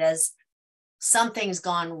look at it as something's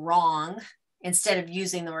gone wrong, instead of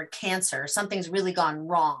using the word cancer, something's really gone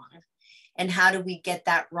wrong. And how do we get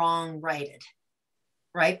that wrong righted?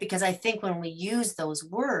 Right? Because I think when we use those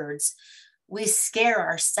words, we scare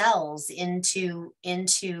ourselves into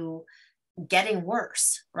getting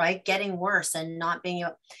worse, right? Getting worse and not being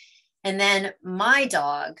able. And then my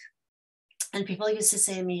dog, and people used to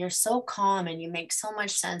say to me, you're so calm and you make so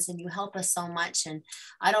much sense and you help us so much. And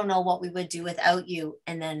I don't know what we would do without you.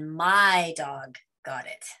 And then my dog got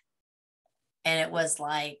it. And it was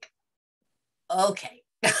like, okay,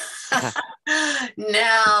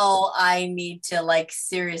 now I need to like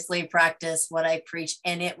seriously practice what I preach.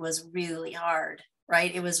 And it was really hard,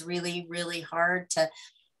 right? It was really, really hard to,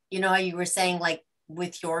 you know, how you were saying, like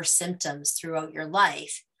with your symptoms throughout your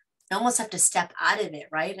life, you almost have to step out of it,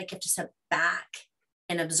 right? Like you have to step back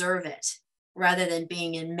and observe it rather than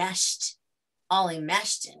being all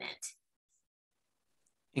enmeshed in it.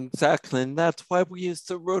 Exactly. And that's why we use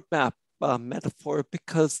the roadmap metaphor,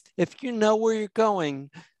 because if you know where you're going,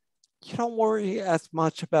 you don't worry as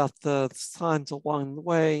much about the signs along the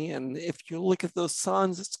way. And if you look at those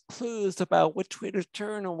signs, it's clues about which way to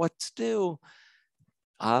turn or what to do.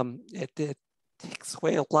 It takes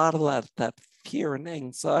away a lot of that fear and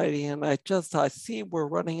anxiety. And I see we're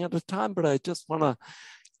running out of time, but I just want to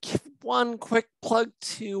give one quick plug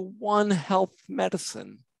to One Health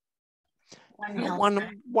Medicine.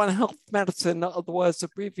 One Health Medicine, otherwise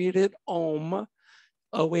abbreviated OHM,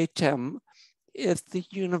 OHM, is the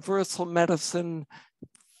universal medicine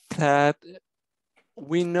that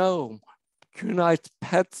we know unites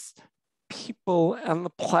pets, people, and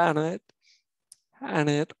the planet. And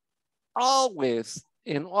it always,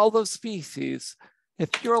 in all those species,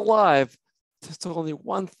 if you're alive, there's only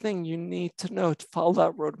one thing you need to know to follow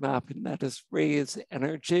that roadmap, and that is raise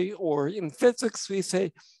energy, or in physics, we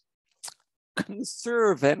say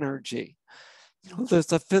conserve energy. You know,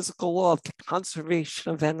 there's a physical law of the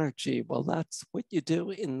conservation of energy. Well, that's what you do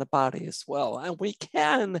in the body as well. And we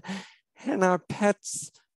can, and our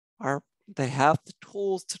pets they have the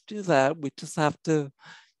tools to do that. We just have to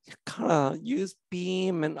kind of use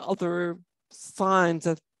BEAM and other signs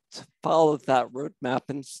to follow that roadmap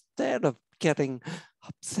instead of getting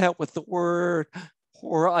upset with the word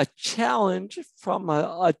or a challenge from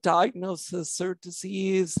a diagnosis or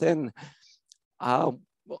disease. And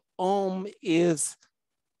OHM is,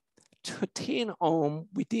 to attain OHM,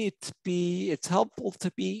 it's helpful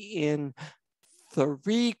to be in the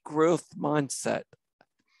regrowth mindset.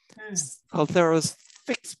 So there is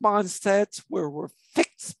fixed mindsets where we're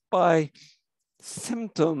fixed by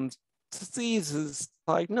symptoms, diseases,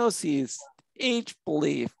 diagnoses, age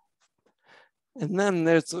belief. And then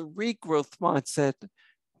there's a regrowth mindset,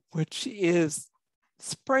 which is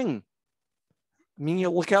spring. I mean, you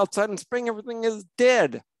look outside in spring, everything is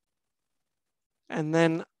dead. And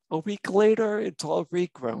then a week later, it's all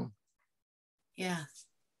regrown. Yeah.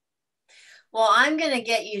 Well, I'm going to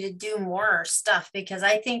get you to do more stuff because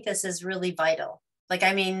I think this is really vital. Like,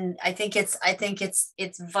 I mean, I think it's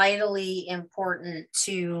vitally important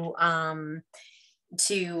to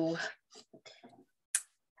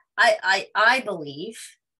I believe,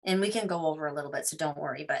 and we can go over a little bit, so don't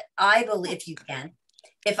worry, but I believe, if you can,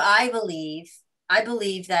 I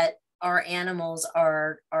believe that our animals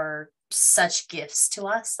are such gifts to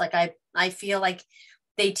us. Like, I feel like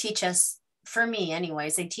they teach us, for me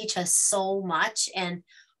anyways, they teach us so much. And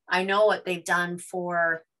I know what they've done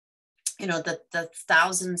for, you know, the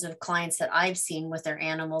thousands of clients that I've seen with their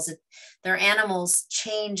animals. Their animals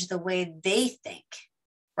change the way they think,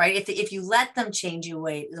 right? If you let them change the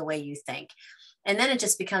way you think, and then it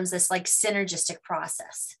just becomes this like synergistic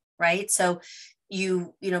process, right? So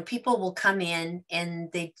you know, people will come in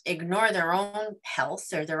and they ignore their own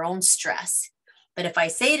health or their own stress. But if I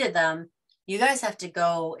say to them, you guys have to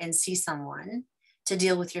go and see someone to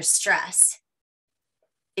deal with your stress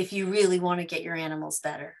if you really want to get your animals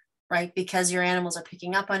better, right? Because your animals are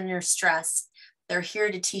picking up on your stress. They're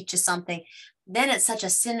here to teach you something. Then it's such a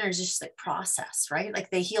synergistic process, right? Like,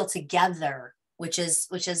 they heal together, which is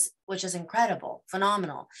incredible,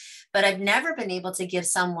 phenomenal. But I've never been able to give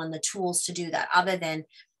someone the tools to do that, other than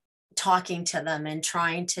talking to them and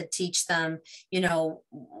trying to teach them, you know,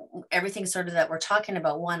 everything sort of that we're talking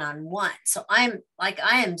about one-on-one. So I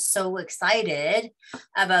am so excited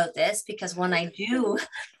about this, because when I do,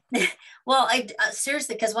 well,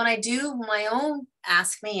 seriously, because when I do my own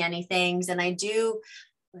Ask Me Anythings, and I do,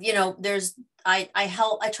 you know,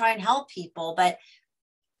 I try and help people, but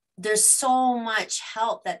there's so much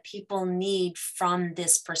help that people need from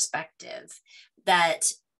this perspective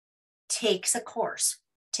that takes a course,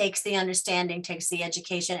 takes the understanding, takes the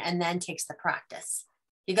education, and then takes the practice.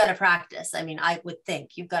 You got to practice. I mean, I would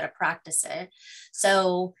think you've got to practice it.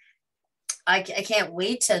 So I can't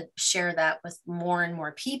wait to share that with more and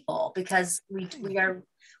more people, because we're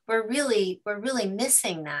really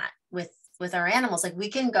missing that with our animals. Like, we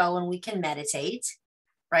can go and we can meditate,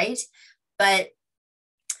 right? But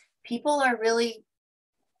people are really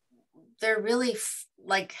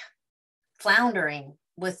like floundering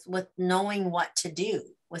with knowing what to do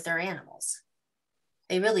with their animals.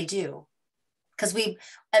 They really do. Because we,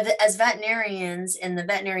 as veterinarians in the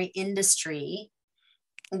veterinary industry,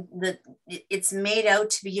 it's made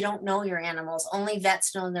out to be, you don't know your animals. Only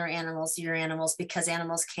vets know your animals, because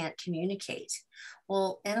animals can't communicate.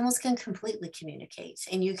 Well, animals can completely communicate,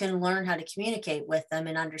 and you can learn how to communicate with them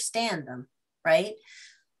and understand them, right?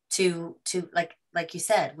 To like you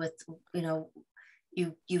said, with, you know,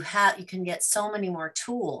 you can get so many more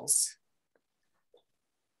tools.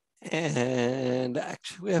 And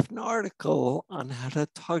actually, we have an article on how to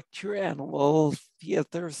talk to your animals via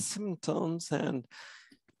their symptoms, and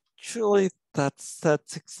truly, that's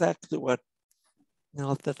exactly what, you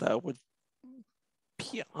know, that I would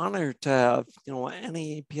be honored to have, you know,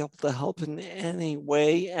 be able to help in any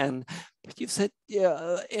way. And but you said,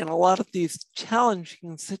 yeah, in a lot of these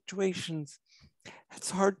challenging situations, it's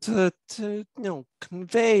hard to you know,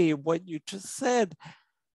 convey what you just said.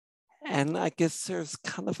 And I guess there's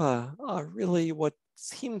kind of a really what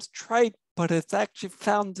seems trite, but it's actually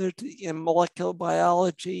founded in molecular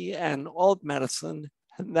biology and all of medicine,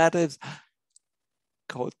 and that is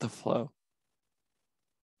go with the flow.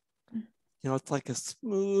 You know, it's like a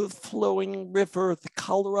smooth flowing river. The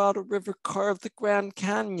Colorado River carved the Grand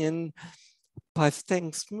Canyon by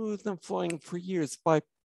staying smooth and flowing for years, by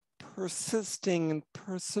persisting and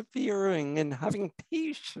persevering and having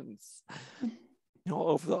patience, you know,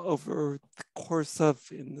 over the course of,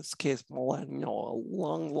 in this case, millennia, you know, a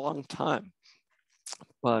long time.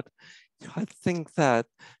 But you know, I think that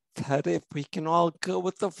if we can all go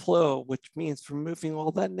with the flow, which means removing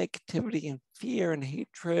all that negativity and fear and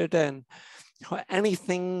hatred and, you know,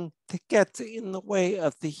 anything that gets in the way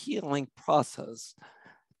of the healing process,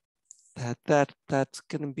 that's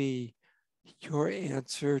going to be your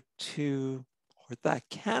answer to, or that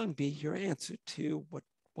can be your answer to, what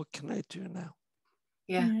can I do now?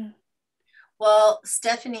 Yeah. Well,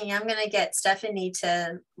 Stephanie, I'm going to get Stephanie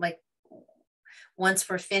to, like, once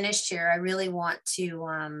we're finished here, I really want to,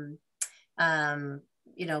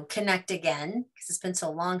 you know, connect again, because it's been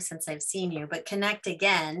so long since I've seen you, but connect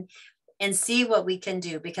again and see what we can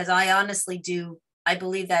do. Because I honestly do, I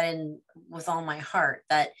believe that with all my heart,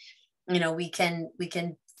 that, you know, we can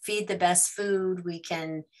feed the best food.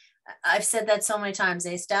 I've said that so many times,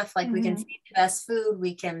 Steph, like, we can feed the best food,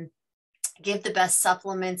 we can give the best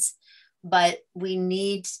supplements, but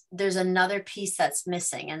there's another piece that's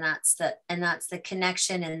missing, and that's the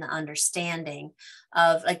connection and the understanding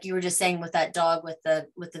of, like you were just saying with that dog with the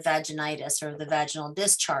vaginitis or the vaginal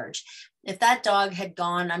discharge. if that dog had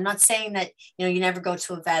gone, I'm not saying that, you know, you never go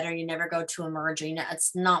to a vet or you never go to emerge, you know,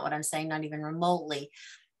 it's not what I'm saying, not even remotely.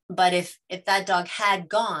 But if that dog had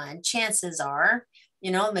gone, chances are,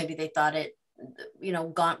 you know, maybe they thought it, you know,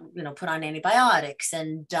 gone, you know, put on antibiotics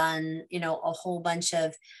and done, you know, a whole bunch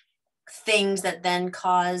of things that then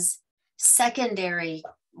cause secondary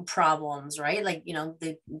problems, right? Like, you know,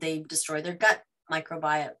 they destroy their gut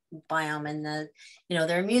microbiome and the, you know,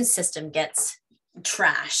 their immune system gets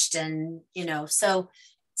trashed. And, you know, so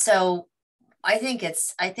I think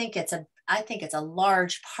it's a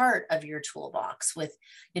large part of your toolbox with,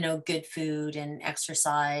 you know, good food and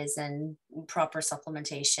exercise and proper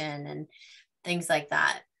supplementation and things like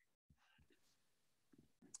that.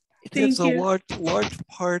 It is a large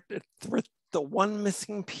part. The one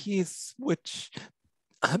missing piece, which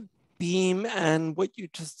Beam and what you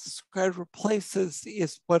just described replaces,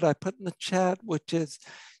 is what I put in the chat, which is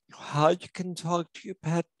how you can talk to your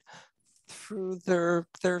pet through their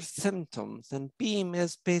symptoms. And Beam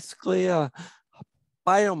is basically a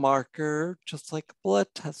biomarker, just like a blood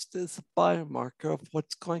test is a biomarker of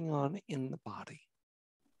what's going on in the body.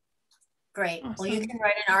 Great. Awesome. Well, you can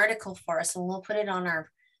write an article for us and we'll put it on our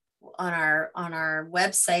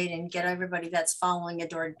website and get everybody that's following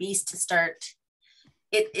Adored Beast to start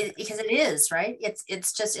it because it is, right?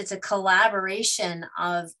 It's a collaboration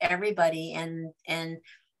of everybody and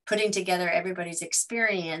putting together everybody's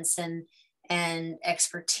experience and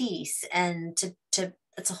expertise, and to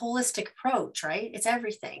it's a holistic approach, right? It's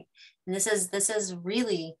everything. And this is a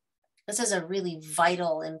really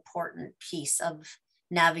vital, important piece of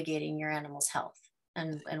navigating your animal's health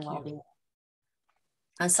and well-being.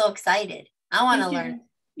 I'm so excited. I want to learn.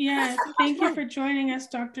 Yeah, thank you for joining us,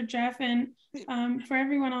 Dr. Jeff. And for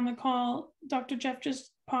everyone on the call, Dr. Jeff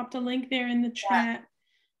just popped a link there in the chat.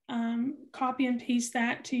 Copy and paste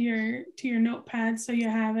that to your notepad so you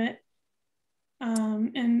have it.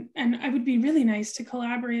 And it would be really nice to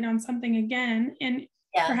collaborate on something again. And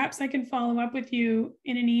perhaps I can follow up with you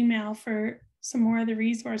in an email for some more of the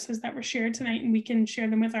resources that were shared tonight, and we can share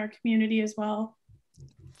them with our community as well.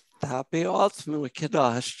 That'd be awesome. We could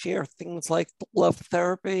share things like the love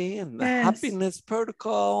therapy and the happiness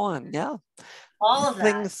protocol, and all of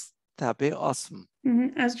things. That'd be awesome.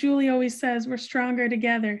 As Julie always says, we're stronger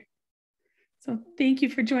together. So thank you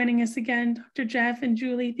for joining us again, Dr. Jeff, and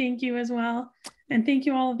Julie, thank you as well. And thank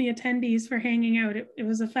you all of the attendees for hanging out. It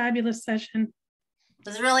was a fabulous session. It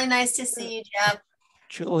was really nice to see you, Jeff.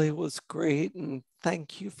 Julie was great, and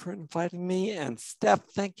thank you for inviting me. And Steph,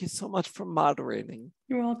 thank you so much for moderating.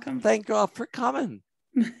 You're welcome. Thank you all for coming.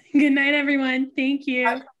 Good night, everyone. Thank you.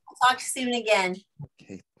 I'll talk soon again.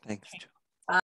 Okay, thanks, Julie.